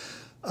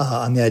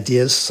on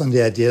the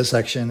Sunday Ideas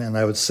section, and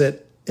I would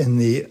sit in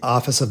the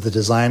office of the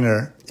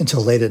designer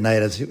until late at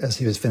night as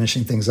he was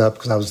finishing things up,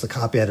 because I was the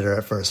copy editor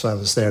at first, so I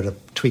was there to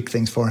tweak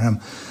things for him.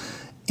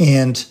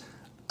 And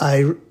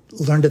I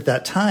learned at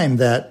that time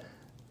that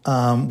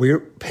we were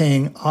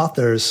paying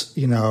authors,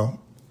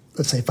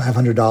 let's say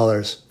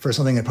 $500 for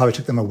something that probably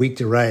took them a week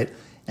to write,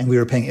 and we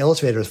were paying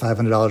illustrators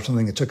 $500 for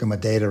something that took them a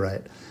day to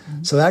write.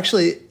 So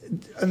actually,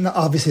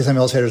 obviously some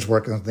illustrators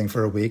work on something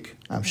for a week,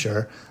 I'm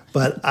sure,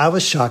 but I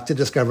was shocked to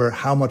discover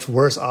how much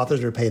worse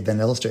authors are paid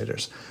than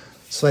illustrators.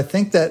 So I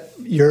think that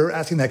you're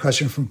asking that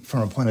question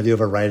from a point of view of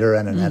a writer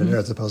and an editor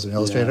as opposed to an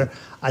illustrator. Yeah.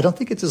 I don't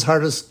think it's as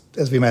hard as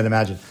we might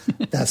imagine.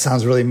 That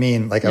sounds really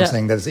mean. Like I'm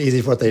saying that it's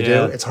easy for what they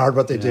do. It's hard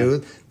what they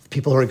do.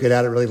 People who are good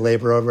at it really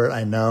labor over it,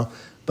 I know.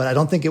 But I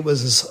don't think it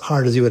was as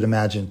hard as you would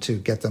imagine to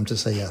get them to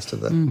say yes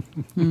to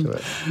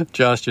it.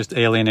 Josh just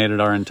alienated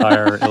our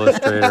entire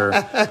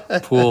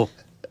illustrator pool.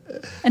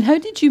 And how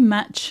did you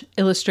match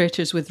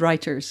illustrators with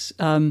writers?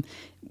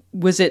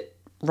 Was it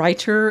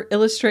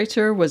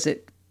writer-illustrator? Was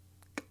it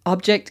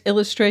object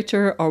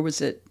illustrator, or was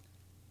it,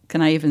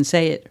 can I even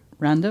say it,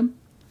 random?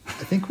 I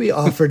think we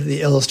offered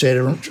the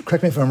illustrator,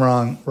 correct me if I'm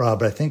wrong, Rob,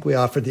 but I think we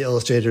offered the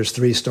illustrators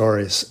 3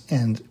 stories,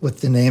 and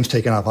with the names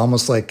taken off,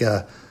 almost like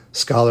a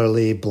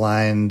scholarly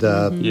blind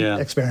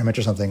experiment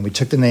or something. We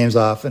took the names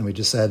off and we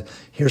just said,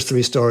 here's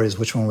 3 stories,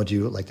 which one would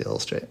you like to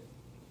illustrate?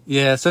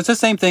 Yeah, so it's the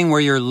same thing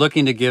where you're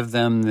looking to give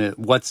them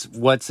what's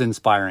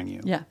inspiring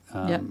you.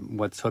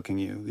 What's hooking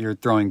you. You're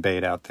throwing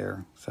bait out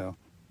there, so...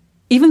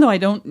 Even though I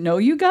don't know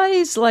you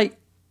guys,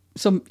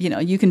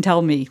 you can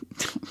tell me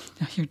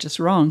you're just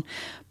wrong.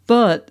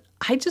 But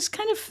I just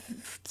kind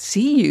of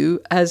see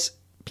you as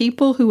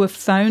people who have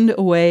found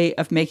a way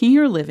of making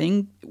your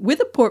living with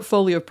a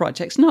portfolio of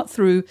projects, not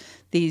through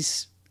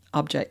these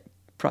object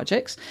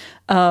projects,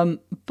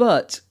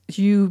 but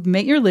you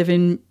make your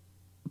living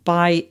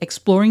by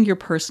exploring your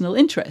personal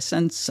interests.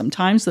 And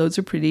sometimes those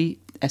are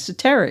pretty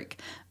esoteric.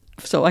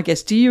 So I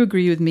guess, do you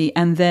agree with me?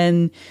 And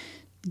then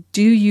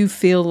do you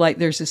feel like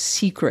there's a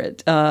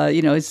secret?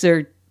 Is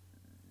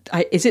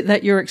it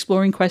that you're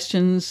exploring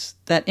questions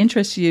that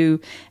interest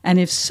you? And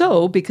if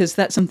so, because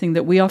that's something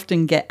that we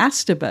often get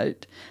asked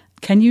about,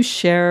 can you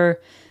share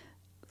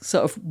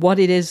sort of what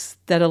it is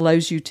that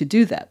allows you to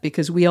do that?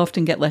 Because we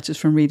often get letters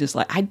from readers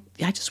like, I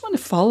just want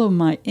to follow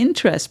my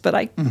interest, but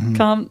I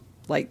can't,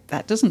 like,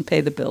 that doesn't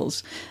pay the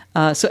bills.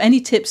 So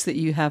any tips that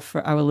you have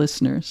for our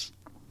listeners?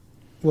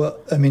 Well,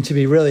 I mean, to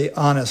be really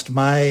honest,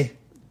 my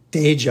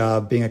day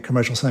job being a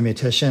commercial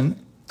semiotician,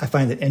 I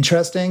find it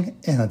interesting,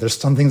 and there's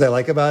some things I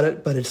like about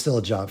it, but it's still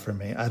a job for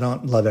me. I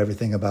don't love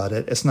everything about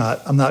it.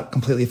 I'm not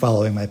completely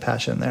following my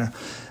passion there,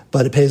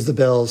 but it pays the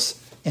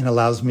bills and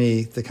allows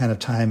me the kind of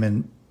time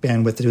and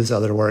bandwidth to do this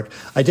other work.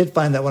 I did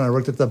find that when I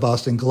worked at the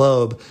Boston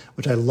Globe,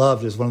 which I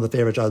loved, is one of the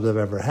favorite jobs I've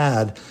ever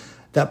had,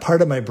 that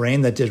part of my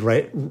brain that did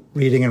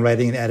reading and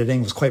writing and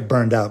editing was quite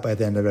burned out by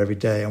the end of every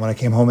day. And when I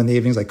came home in the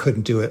evenings, I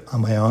couldn't do it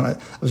on my own. It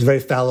was a very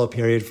fallow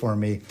period for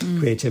me,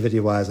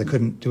 creativity-wise. I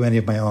couldn't do any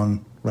of my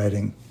own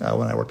writing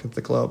when I worked at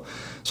the Globe.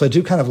 So I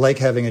do kind of like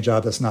having a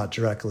job that's not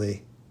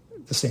directly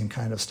the same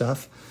kind of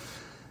stuff.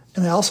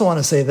 And I also want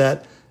to say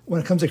that when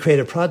it comes to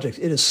creative projects,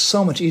 it is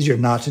so much easier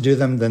not to do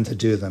them than to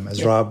do them.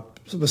 As Rob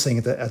was saying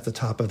at the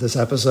top of this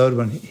episode,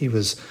 when he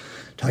was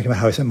talking about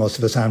how he spent most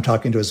of his time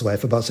talking to his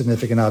wife about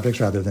significant objects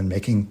rather than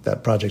making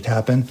that project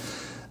happen.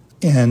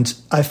 And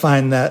I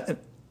find that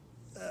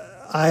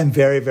I am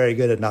very, very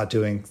good at not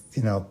doing,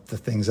 the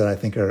things that I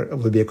think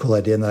would be a cool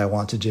idea and that I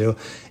want to do.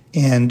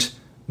 And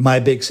my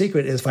big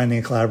secret is finding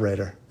a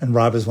collaborator. And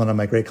Rob is one of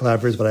my great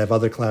collaborators, but I have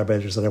other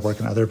collaborators that I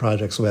work on other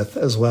projects with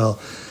as well.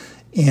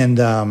 And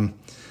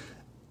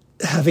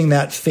having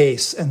that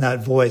face and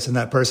that voice and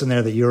that person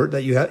there that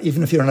you have,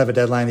 even if you don't have a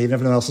deadline, even if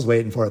no one else is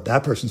waiting for it,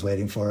 that person's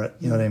waiting for it.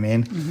 You know what I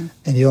mean? Mm-hmm.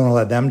 And you don't want to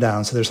let them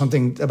down. So there's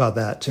something about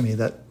that to me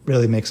that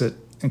really makes it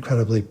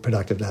incredibly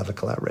productive to have a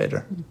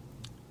collaborator.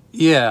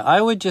 Yeah, I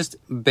would just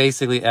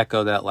basically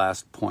echo that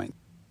last point.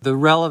 The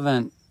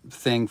relevant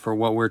thing for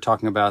what we're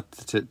talking about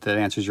that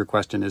answers your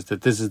question is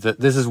that this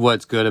is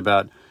what's good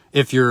about,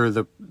 if you're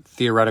the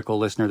theoretical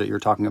listener that you're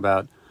talking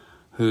about,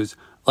 who's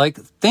like,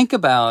 think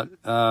about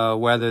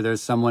whether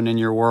there's someone in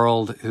your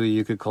world who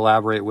you could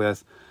collaborate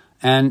with.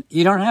 And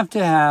you don't have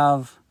to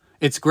have,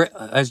 it's great,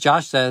 as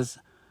Josh says,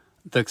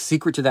 the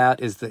secret to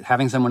that is that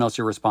having someone else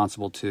you're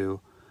responsible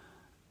to,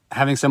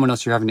 having someone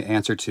else you're having to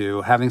answer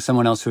to, having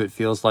someone else who it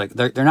feels like,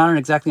 they're not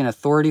exactly an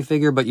authority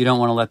figure, but you don't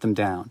want to let them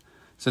down.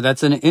 So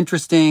that's an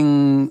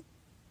interesting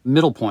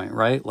middle point,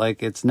 right?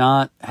 Like, it's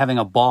not having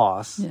a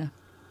boss. Yeah.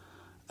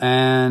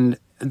 And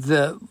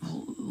the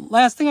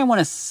last thing I want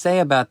to say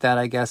about that,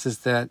 I guess, is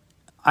that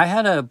I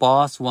had a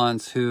boss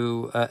once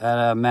who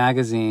at a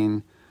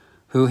magazine,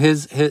 who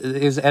his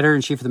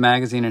editor-in-chief of the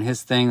magazine, and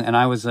his thing, and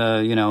I was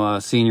a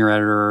senior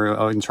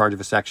editor in charge of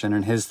a section,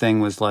 and his thing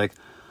was like,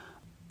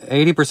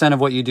 80%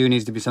 of what you do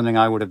needs to be something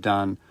I would have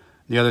done.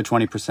 The other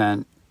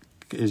 20%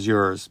 is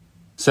yours.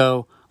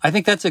 So I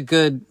think that's a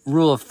good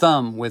rule of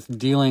thumb with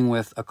dealing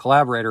with a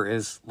collaborator,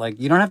 is like,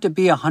 you don't have to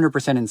be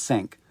 100% in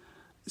sync.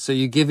 So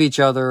you give each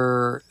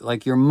other,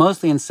 like, you're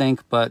mostly in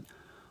sync, but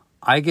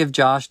I give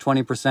Josh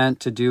 20%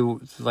 to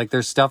do, like,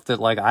 there's stuff that,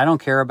 like, I don't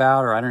care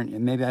about, or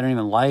maybe I don't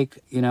even like,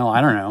 I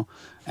don't know.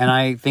 And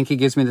I think he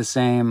gives me the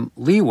same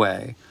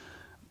leeway,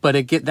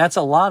 but that's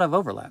a lot of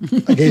overlap.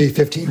 I gave you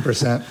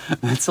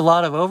 15%. That's a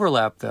lot of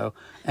overlap, though.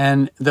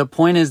 And the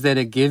point is that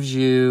it gives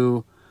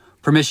you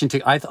permission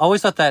to, I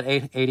always thought that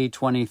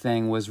 80-20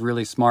 thing was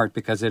really smart,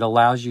 because it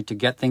allows you to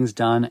get things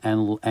done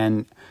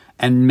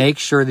and make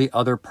sure the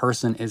other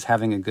person is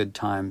having a good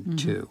time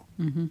too.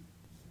 Mm-hmm.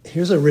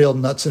 Here's a real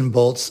nuts and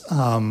bolts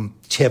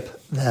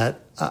tip that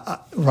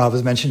Rob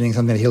was mentioning,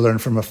 something that he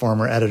learned from a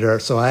former editor.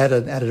 So I had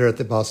an editor at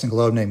the Boston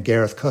Globe named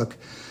Gareth Cook,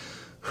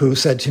 who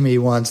said to me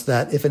once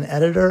that if an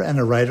editor and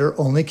a writer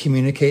only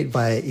communicate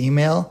via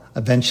email,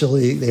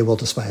 eventually they will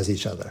despise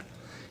each other.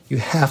 You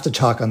have to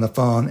talk on the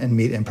phone and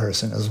meet in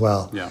person as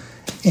well. Yeah.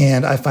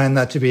 And I find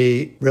that to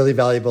be really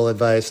valuable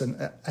advice.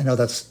 And I know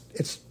that's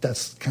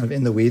kind of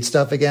in the weeds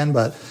stuff again,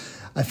 but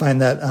I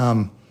find that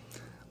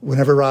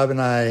whenever Rob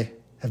and I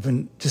have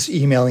been just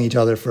emailing each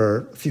other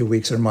for a few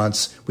weeks or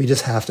months, we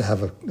just have to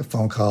have a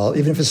phone call,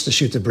 even if it's to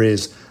shoot the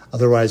breeze.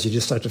 Otherwise, you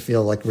just start to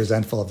feel like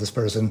resentful of this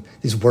person,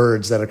 these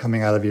words that are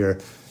coming out of your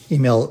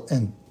email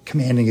and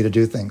commanding you to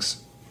do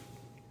things.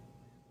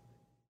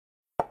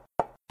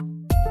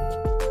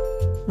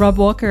 Rob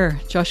Walker,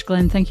 Josh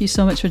Glenn, thank you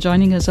so much for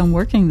joining us on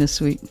Working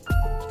this week.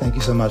 Thank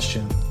you so much,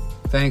 June.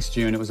 Thanks,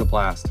 June. It was a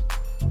blast.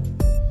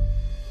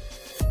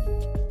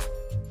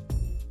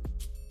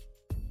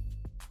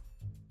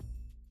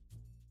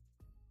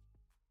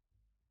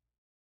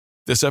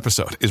 This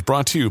episode is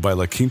brought to you by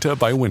La Quinta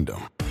by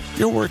Wyndham.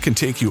 Your work can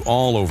take you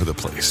all over the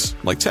place,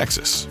 like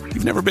Texas.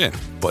 You've never been,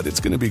 but it's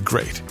going to be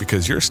great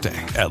because you're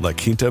staying at La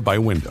Quinta by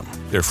Wyndham.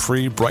 Their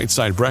free Bright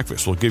Side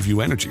breakfast will give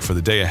you energy for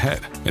the day ahead.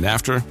 And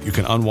after, you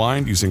can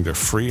unwind using their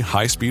free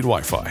high-speed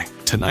Wi-Fi.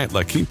 Tonight,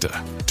 La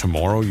Quinta.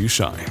 Tomorrow, you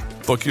shine.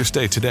 Book your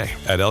stay today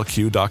at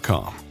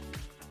lq.com.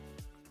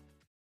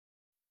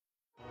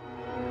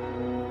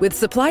 With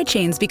supply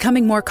chains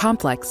becoming more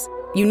complex,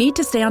 you need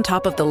to stay on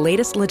top of the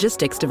latest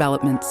logistics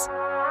developments.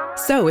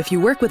 So if you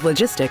work with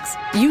logistics,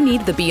 you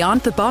need the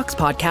Beyond the Box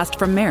podcast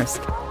from Maersk.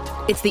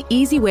 It's the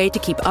easy way to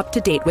keep up to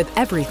date with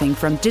everything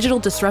from digital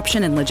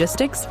disruption in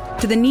logistics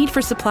to the need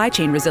for supply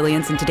chain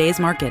resilience in today's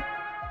market.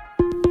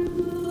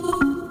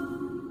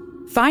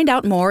 Find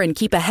out more and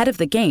keep ahead of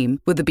the game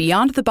with the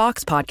Beyond the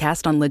Box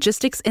podcast on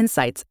logistics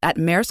insights at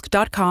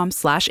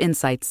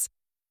maersk.com/insights.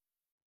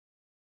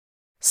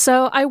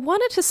 So I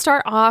wanted to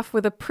start off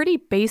with a pretty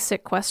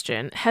basic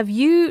question. Have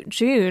you,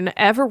 June,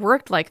 ever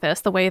worked like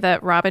this the way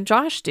that Rob and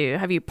Josh do?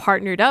 Have you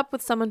partnered up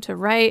with someone to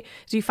write?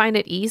 Do you find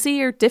it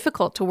easy or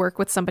difficult to work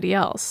with somebody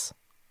else?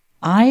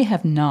 I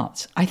have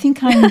not. I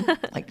think I'm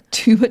like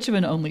too much of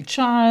an only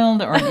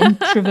child or an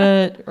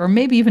introvert or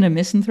maybe even a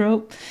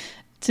misanthrope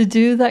to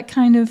do that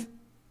kind of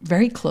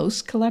very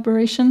close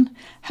collaboration.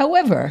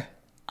 However,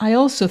 I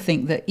also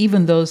think that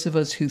even those of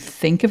us who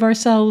think of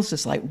ourselves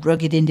as like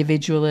rugged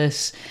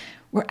individualists,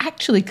 we're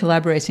actually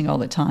collaborating all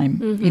the time.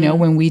 Mm-hmm. You know,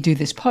 when we do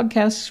this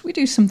podcast, we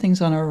do some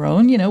things on our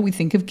own. You know, we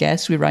think of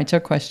guests, we write our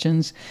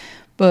questions,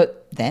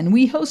 but then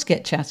we host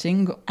Get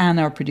Chatting,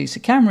 and our producer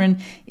Cameron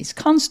is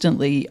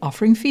constantly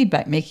offering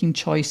feedback, making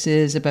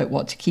choices about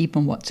what to keep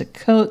and what to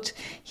cut.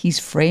 He's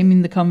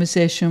framing the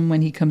conversation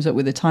when he comes up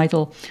with a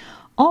title.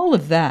 All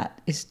of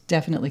that is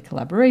definitely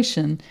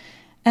collaboration.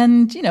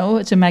 And, you know,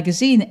 it's a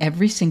magazine.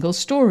 Every single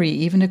story,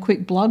 even a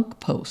quick blog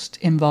post,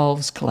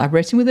 involves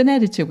collaborating with an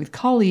editor, with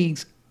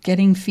colleagues,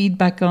 getting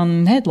feedback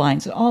on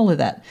headlines, and all of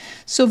that.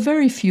 So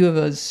very few of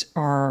us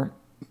are,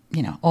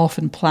 you know, off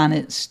on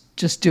planets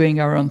just doing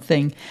our own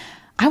thing.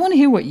 I want to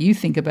hear what you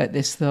think about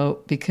this, though,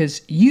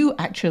 because you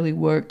actually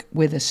work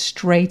with a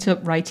straight-up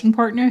writing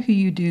partner who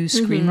you do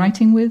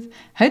screenwriting with.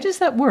 How does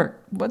that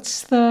work?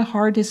 What's the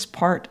hardest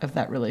part of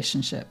that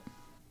relationship?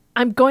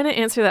 I'm going to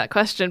answer that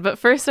question, but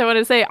first I want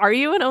to say, are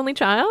you an only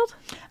child?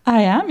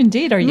 I am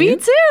indeed. Are you? Me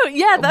too.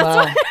 Yeah, that's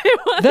Well, why I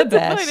wanted the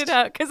to point it best.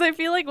 out, because I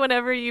feel like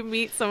whenever you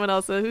meet someone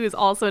else who's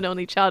also an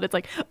only child, it's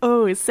like,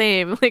 oh,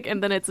 same, like,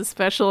 and then it's a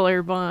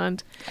specialer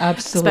bond.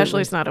 Absolutely. Special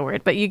is not a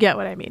word, but you get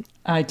what I mean.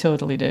 I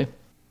totally do.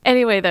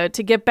 Anyway, though,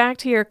 to get back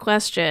to your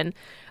question,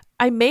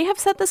 I may have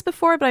said this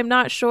before, but I'm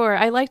not sure.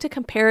 I like to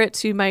compare it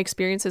to my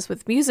experiences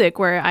with music,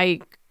 where I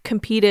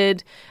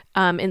competed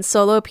in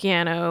solo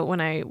piano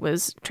when I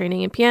was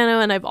training in piano,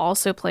 and I've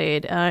also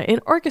played in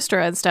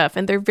orchestra and stuff,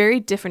 and they're very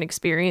different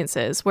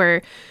experiences,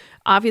 where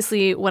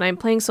obviously when I'm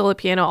playing solo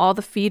piano, all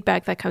the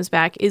feedback that comes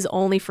back is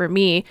only for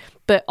me,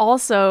 but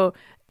also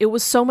it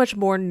was so much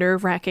more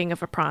nerve-wracking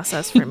of a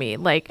process for me.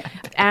 Like,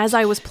 as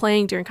I was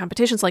playing during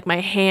competitions, like, my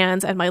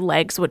hands and my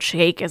legs would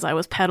shake as I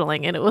was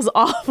pedaling, and it was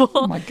awful.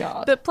 Oh my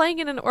God. But playing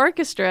in an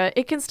orchestra,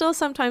 it can still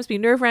sometimes be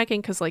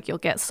nerve-wracking because, like, you'll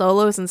get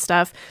solos and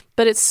stuff,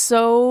 but it's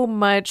so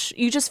much,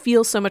 you just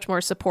feel so much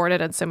more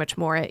supported and so much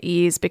more at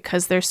ease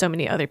because there's so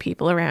many other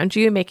people around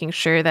you making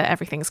sure that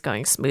everything's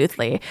going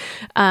smoothly.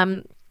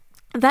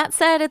 That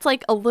said, it's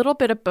like a little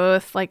bit of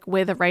both, like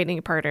with a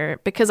writing partner,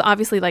 because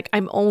obviously, like,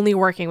 I'm only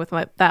working with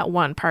that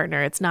one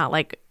partner. It's not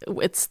like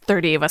it's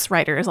 30 of us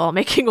writers all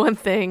making one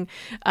thing,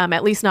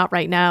 at least not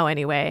right now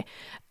anyway.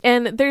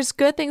 And there's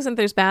good things and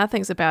there's bad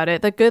things about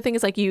it. The good thing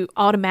is, like, you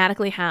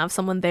automatically have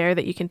someone there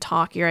that you can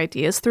talk your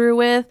ideas through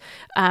with.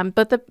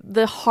 But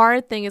the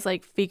hard thing is,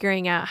 like,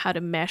 figuring out how to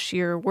mesh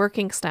your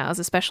working styles,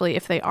 especially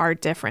if they are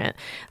different.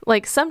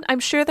 Like, I'm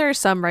sure there are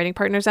some writing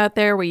partners out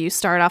there where you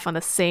start off on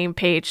the same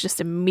page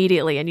just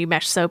immediately and you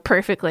mesh so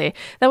perfectly.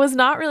 That was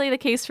not really the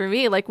case for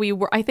me. Like,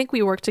 I think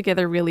we worked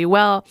together really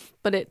well,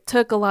 but it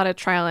took a lot of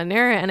trial and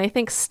error, and I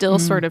think still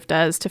sort of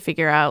does, to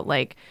figure out,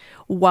 like,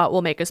 what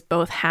will make us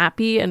both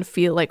happy and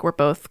feel like we're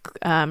both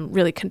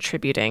really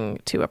contributing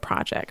to a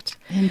project.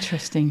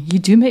 Interesting. You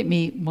do make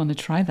me want to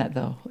try that,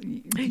 though.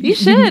 You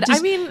should.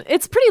 I mean,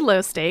 it's pretty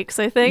low stakes,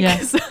 I think.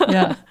 Yeah.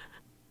 Yeah.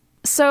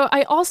 So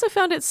I also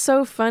found it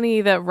so funny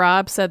that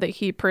Rob said that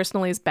he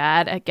personally is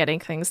bad at getting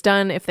things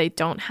done if they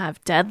don't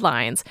have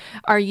deadlines.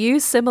 Are you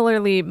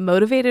similarly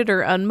motivated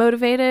or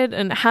unmotivated?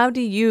 And how do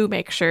you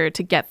make sure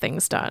to get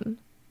things done?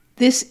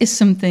 This is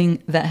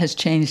something that has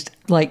changed,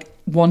 like,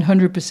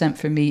 100%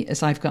 for me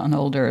as I've gotten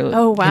older.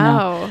 Oh,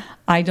 wow. You know,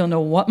 I don't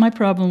know what my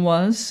problem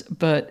was,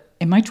 but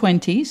in my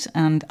 20s,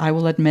 and I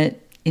will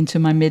admit into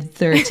my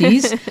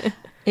mid-30s,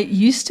 it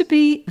used to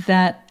be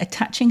that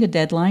attaching a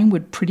deadline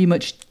would pretty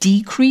much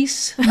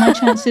decrease my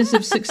chances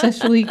of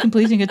successfully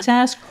completing a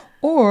task,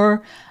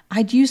 or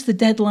I'd use the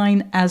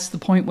deadline as the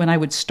point when I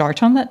would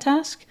start on that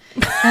task.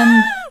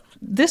 And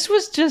this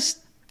was just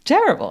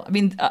terrible. I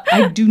mean,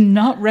 I do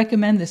not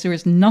recommend this. There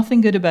is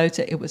nothing good about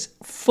it. It was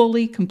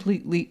fully,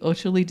 completely,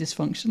 utterly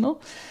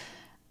dysfunctional.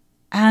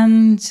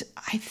 And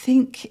I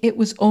think it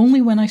was only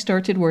when I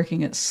started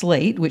working at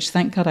Slate, which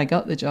thank God I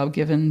got the job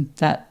given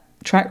that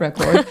track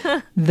record,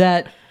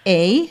 that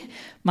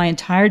my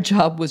entire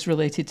job was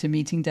related to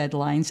meeting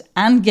deadlines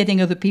and getting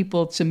other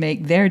people to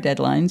make their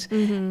deadlines.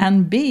 Mm-hmm.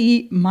 And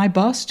B, my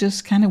boss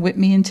just kind of whipped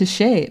me into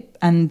shape.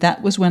 And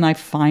that was when I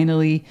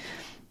finally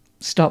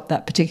stop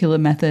that particular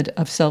method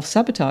of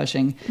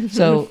self-sabotaging.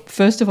 So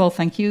first of all,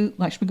 thank you,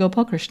 Lakshmi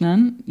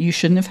Gopalakrishnan. You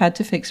shouldn't have had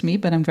to fix me,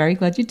 but I'm very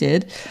glad you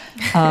did,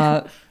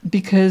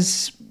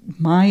 because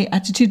my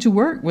attitude to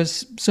work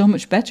was so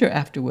much better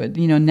afterward.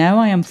 Now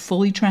I am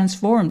fully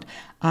transformed.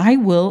 I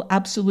will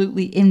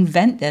absolutely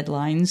invent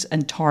deadlines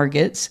and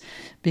targets,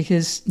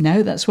 because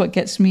now that's what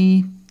gets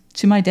me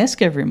to my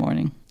desk every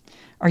morning.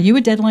 Are you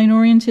a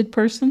deadline-oriented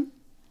person?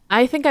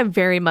 I think I'm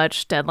very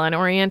much deadline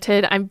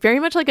oriented. I'm very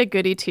much like a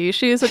goody two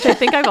shoes, which I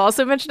think I've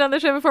also mentioned on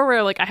the show before,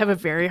 where like I have a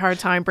very hard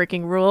time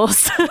breaking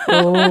rules.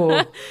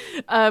 Oh.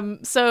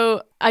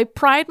 So I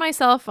pride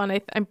myself on,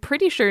 I'm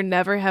pretty sure,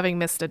 never having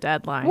missed a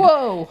deadline.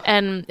 Whoa.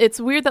 And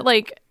it's weird that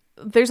like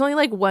there's only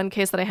like one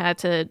case that I had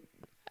to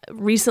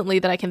recently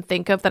that I can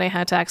think of that I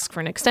had to ask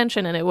for an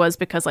extension, and it was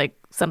because like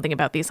something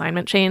about the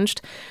assignment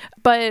changed.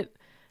 But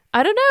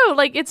I don't know,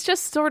 like it's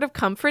just sort of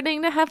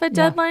comforting to have a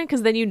deadline,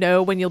 because then you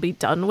know when you'll be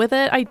done with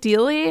it,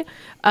 ideally.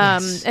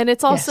 Yes. And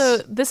it's also,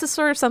 this is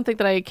sort of something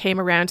that I came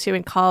around to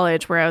in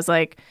college, where I was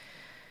like,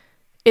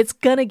 it's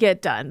gonna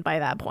get done by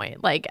that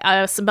point. Like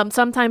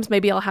sometimes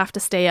maybe I'll have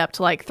to stay up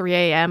to like 3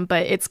 a.m.,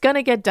 but it's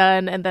gonna get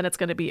done and then it's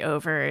gonna be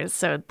over.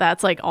 So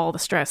that's like all the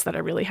stress that I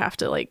really have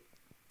to like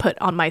put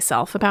on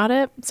myself about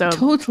it. So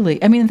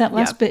totally. I mean, that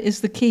last bit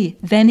is the key.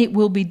 Then it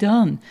will be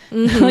done.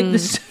 Like the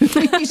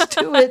sooner you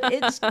do it,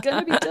 it's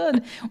going to be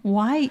done.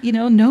 Why?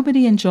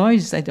 Nobody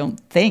enjoys, I don't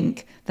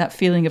think, that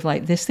feeling of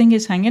like, this thing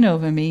is hanging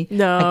over me.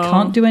 No. I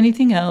can't do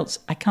anything else.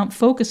 I can't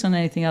focus on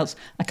anything else.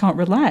 I can't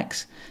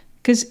relax,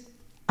 because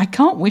I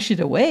can't wish it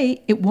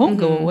away. It won't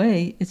go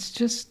away.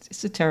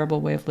 It's a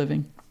terrible way of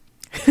living.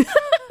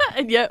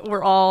 And yet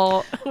we're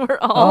all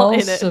in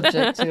it.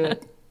 Subject to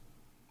it.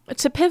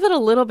 To pivot a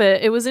little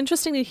bit, it was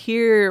interesting to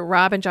hear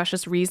Rob and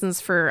Josh's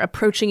reasons for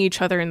approaching each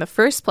other in the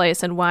first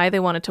place and why they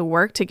wanted to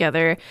work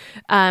together.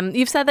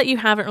 You've said that you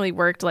haven't really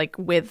worked like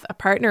with a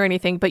partner or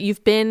anything, but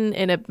you've been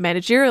in a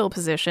managerial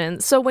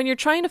position. So when you're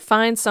trying to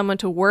find someone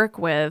to work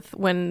with,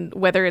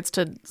 whether it's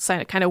to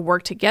kind of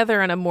work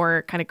together on a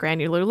more kind of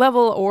granular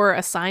level or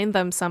assign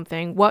them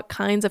something, what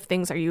kinds of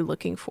things are you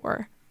looking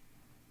for?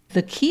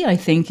 The key, I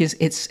think, is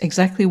it's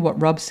exactly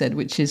what Rob said,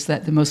 which is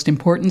that the most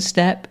important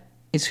step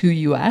is who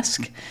you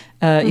ask,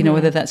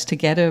 whether that's to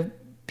get a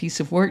piece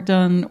of work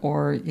done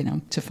or,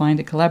 to find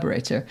a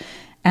collaborator.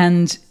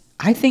 And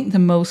I think the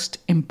most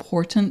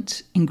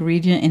important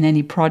ingredient in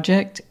any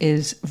project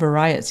is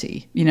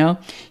variety. You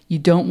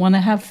don't want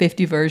to have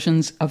 50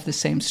 versions of the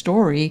same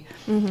story,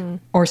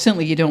 or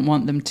certainly you don't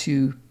want them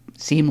to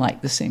seem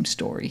like the same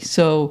story.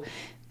 So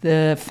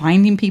the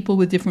finding people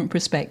with different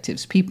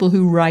perspectives, people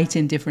who write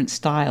in different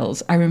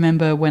styles. I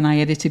remember when I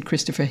edited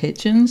Christopher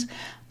Hitchens,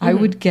 I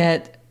would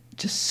get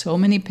just so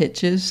many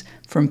pitches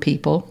from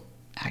people,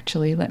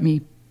 actually, let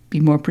me be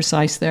more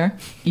precise there,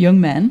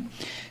 young men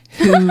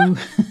who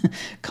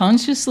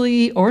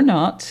consciously or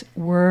not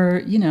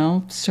were,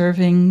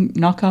 serving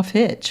knockoff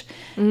Hitch.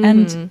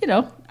 And,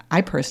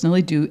 I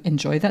personally do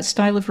enjoy that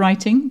style of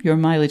writing. Your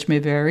mileage may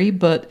vary,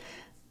 but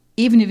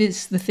even if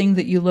it's the thing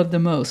that you love the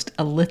most,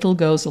 a little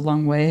goes a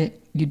long way.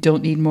 You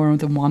don't need more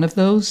than one of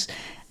those.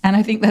 And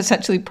I think that's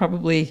actually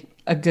probably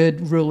a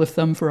good rule of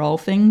thumb for all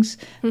things.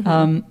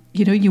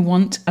 You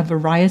want a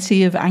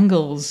variety of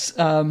angles.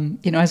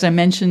 As I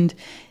mentioned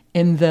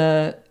in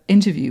the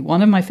interview,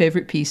 one of my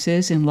favorite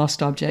pieces in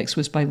Lost Objects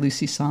was by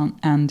Lucy Sant.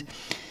 And,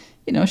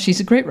 she's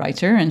a great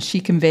writer and she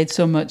conveyed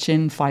so much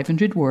in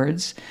 500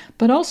 words,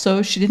 but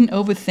also she didn't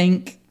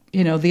overthink,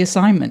 the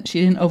assignment.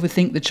 She didn't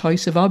overthink the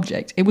choice of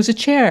object. It was a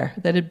chair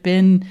that had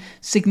been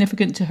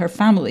significant to her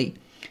family.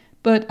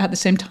 But at the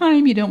same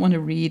time, you don't want to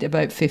read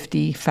about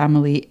 50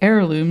 family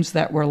heirlooms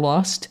that were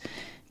lost.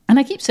 And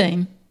I keep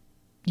saying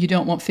you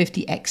don't want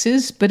 50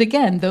 X's. But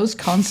again, those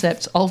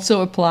concepts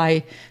also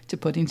apply to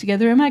putting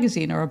together a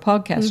magazine or a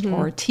podcast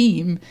or a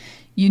team.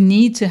 You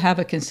need to have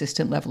a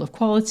consistent level of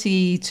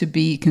quality, to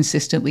be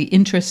consistently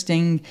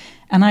interesting.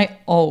 And I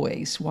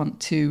always want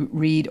to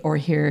read or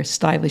hear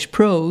stylish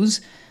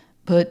prose,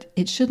 but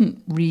it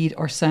shouldn't read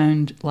or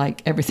sound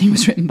like everything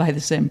was written by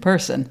the same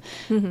person.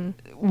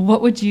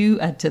 What would you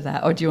add to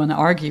that? Or do you want to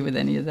argue with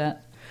any of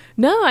that?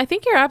 No, I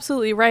think you're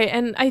absolutely right.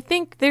 And I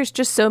think there's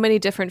just so many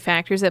different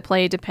factors at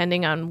play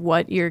depending on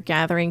what you're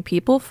gathering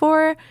people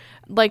for.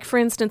 Like, for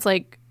instance,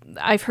 like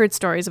I've heard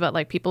stories about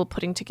like people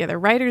putting together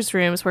writers'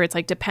 rooms where it's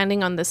like,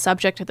 depending on the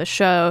subject of the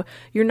show,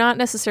 you're not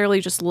necessarily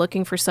just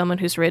looking for someone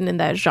who's written in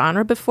that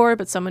genre before,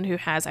 but someone who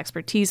has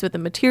expertise with the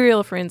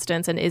material, for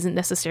instance, and isn't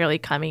necessarily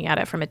coming at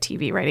it from a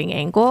TV writing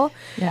angle.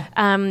 Yeah.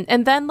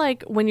 And then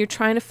like when you're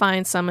trying to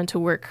find someone to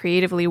work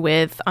creatively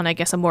with on, I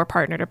guess, a more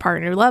partner to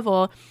partner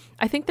level,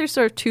 I think there's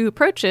sort of two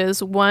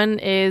approaches. One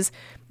is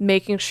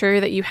making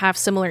sure that you have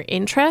similar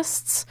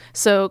interests,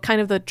 so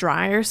kind of the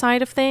drier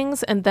side of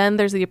things. And then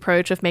there's the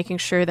approach of making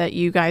sure that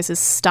you guys'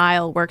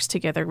 style works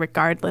together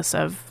regardless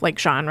of like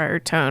genre or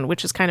tone,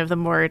 which is kind of the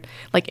more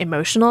like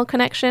emotional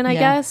connection, I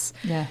guess.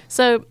 Yeah.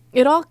 So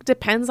it all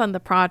depends on the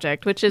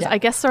project, which is, I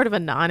guess, sort of a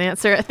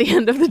non-answer at the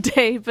end of the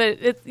day,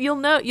 but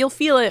you'll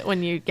feel it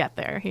when you get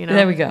there,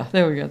 There we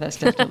go. That's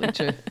definitely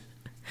true.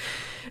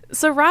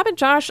 So Rob and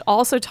Josh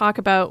also talk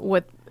about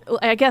what,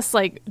 I guess,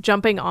 like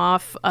jumping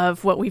off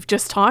of what we've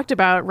just talked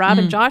about, Rob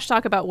and Josh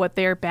talk about what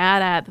they're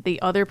bad at that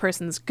the other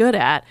person's good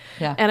at.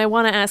 Yeah. And I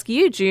want to ask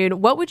you,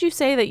 June, what would you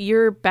say that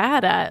you're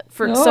bad at?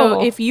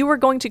 So if you were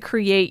going to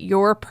create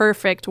your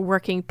perfect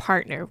working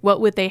partner,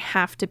 what would they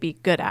have to be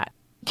good at?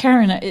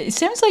 Karen, it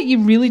sounds like you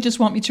really just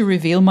want me to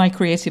reveal my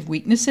creative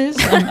weaknesses.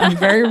 I'm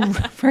very,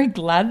 very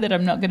glad that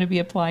I'm not going to be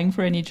applying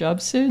for any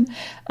jobs soon.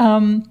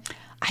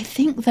 I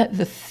think that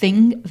the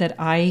thing that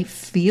I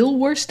feel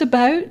worst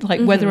about,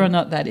 like whether or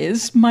not that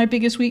is my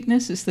biggest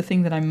weakness, is the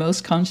thing that I'm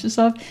most conscious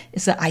of,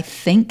 is that I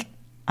think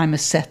I'm a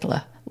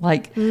settler.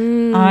 Like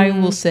I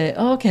will say,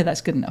 oh, okay,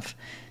 that's good enough.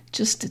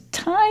 Just a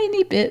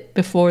tiny bit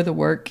before the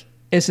work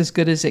is as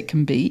good as it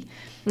can be.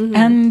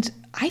 And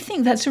I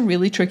think that's a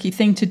really tricky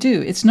thing to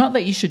do. It's not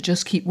that you should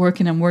just keep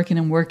working and working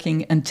and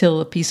working until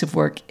a piece of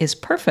work is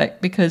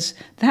perfect, because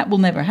that will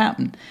never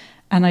happen.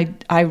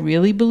 And I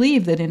really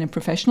believe that in a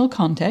professional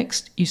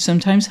context, you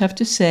sometimes have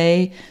to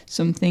say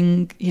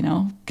something,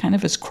 kind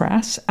of as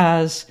crass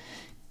as,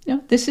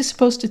 this is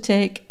supposed to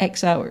take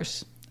X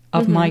hours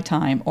of my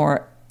time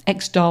or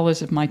X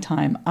dollars of my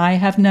time. I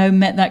have now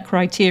met that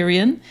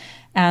criterion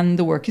and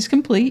the work is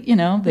complete.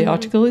 The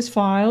article is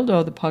filed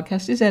or the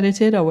podcast is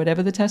edited or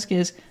whatever the task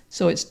is.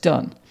 So it's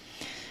done.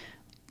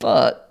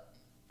 But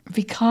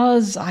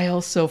because I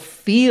also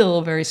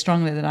feel very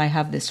strongly that I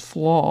have this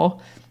flaw,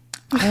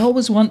 I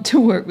always want to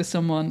work with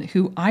someone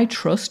who I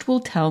trust will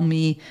tell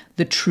me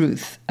the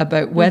truth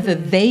about whether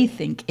they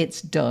think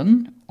it's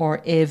done or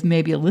if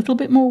maybe a little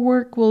bit more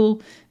work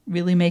will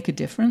really make a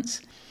difference.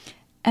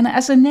 And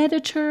as an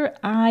editor,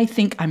 I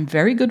think I'm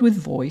very good with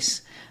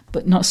voice,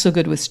 but not so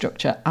good with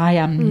structure. I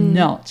am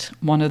not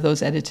one of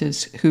those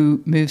editors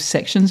who moves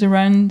sections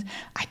around.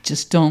 I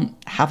just don't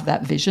have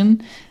that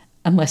vision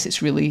unless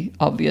it's really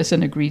obvious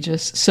and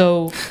egregious.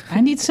 So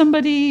I need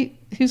somebody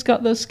who's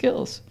got those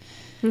skills.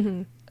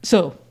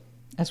 So,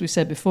 as we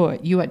said before,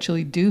 you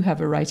actually do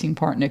have a writing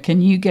partner.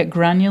 Can you get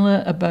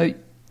granular about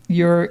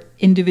your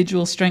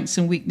individual strengths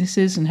and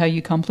weaknesses and how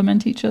you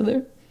complement each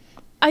other?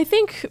 I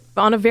think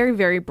on a very,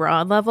 very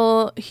broad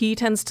level, he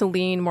tends to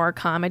lean more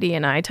comedy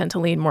and I tend to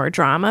lean more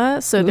drama.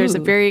 So there's a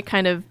very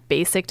kind of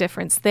basic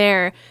difference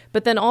there.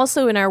 But then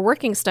also in our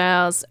working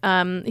styles,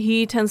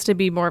 he tends to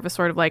be more of a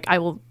sort of like, I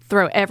will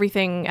throw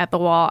everything at the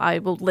wall. I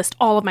will list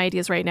all of my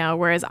ideas right now.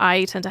 Whereas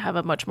I tend to have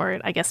a much more,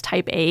 I guess,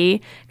 type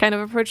A kind of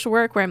approach to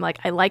work where I'm like,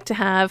 I like to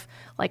have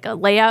like a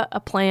layout,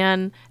 a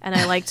plan, and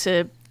I like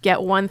to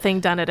get one thing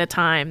done at a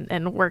time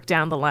and work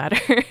down the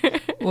ladder.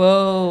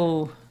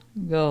 Whoa.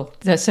 Well,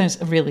 that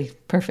sounds a really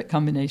perfect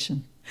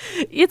combination.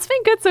 It's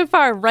been good so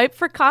far, ripe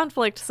for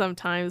conflict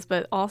sometimes,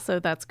 but also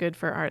that's good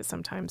for art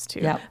sometimes too.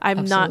 Yeah,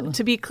 I'm not,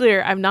 to be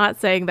clear, I'm not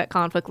saying that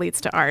conflict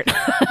leads to art.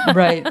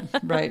 Right.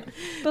 But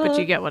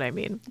you get what I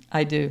mean.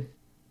 I do.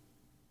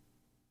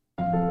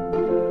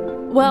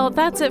 Well,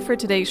 that's it for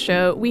today's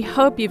show. We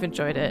hope you've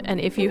enjoyed it. And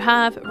if you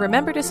have,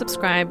 remember to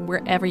subscribe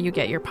wherever you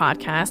get your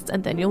podcasts,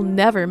 and then you'll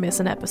never miss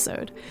an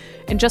episode.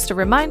 And just a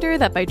reminder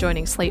that by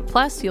joining Slate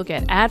Plus, you'll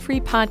get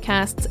ad-free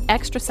podcasts,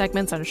 extra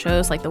segments on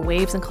shows like the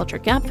Waves and Culture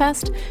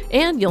Gabfest,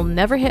 and you'll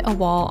never hit a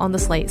wall on the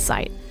Slate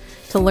site.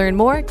 To learn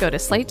more, go to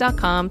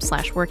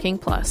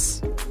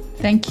slate.com/workingplus.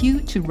 Thank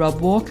you to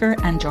Rob Walker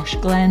and Josh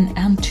Glenn,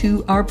 and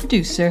to our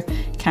producer,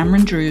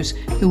 Cameron Drews,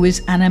 who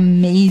is an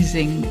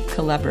amazing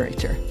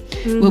collaborator.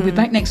 We'll be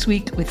back next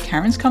week with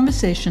Karen's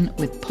conversation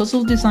with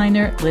puzzle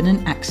designer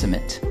Linnen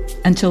Axamit.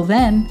 Until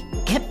then,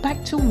 get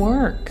back to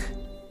work.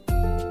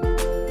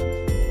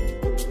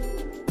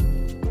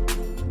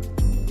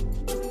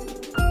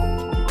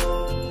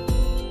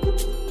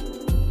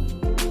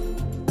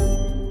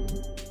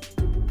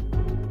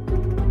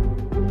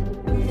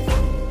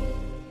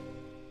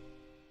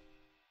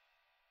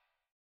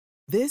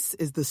 This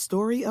is the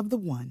story of the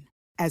one.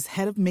 As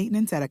head of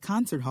maintenance at a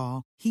concert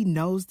hall, he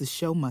knows the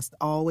show must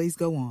always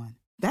go on.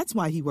 That's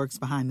why he works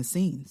behind the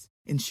scenes,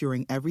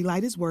 ensuring every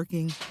light is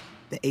working,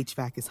 the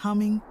HVAC is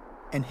humming,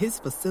 and his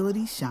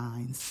facility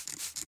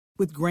shines.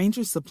 With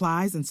Grainger's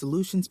supplies and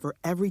solutions for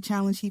every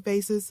challenge he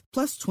faces,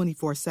 plus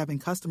 24/7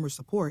 customer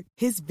support,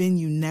 his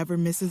venue never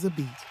misses a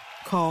beat.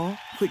 Call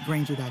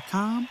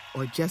quickgrainger.com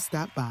or just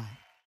stop by.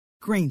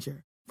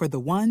 Grainger, for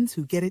the ones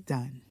who get it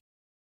done.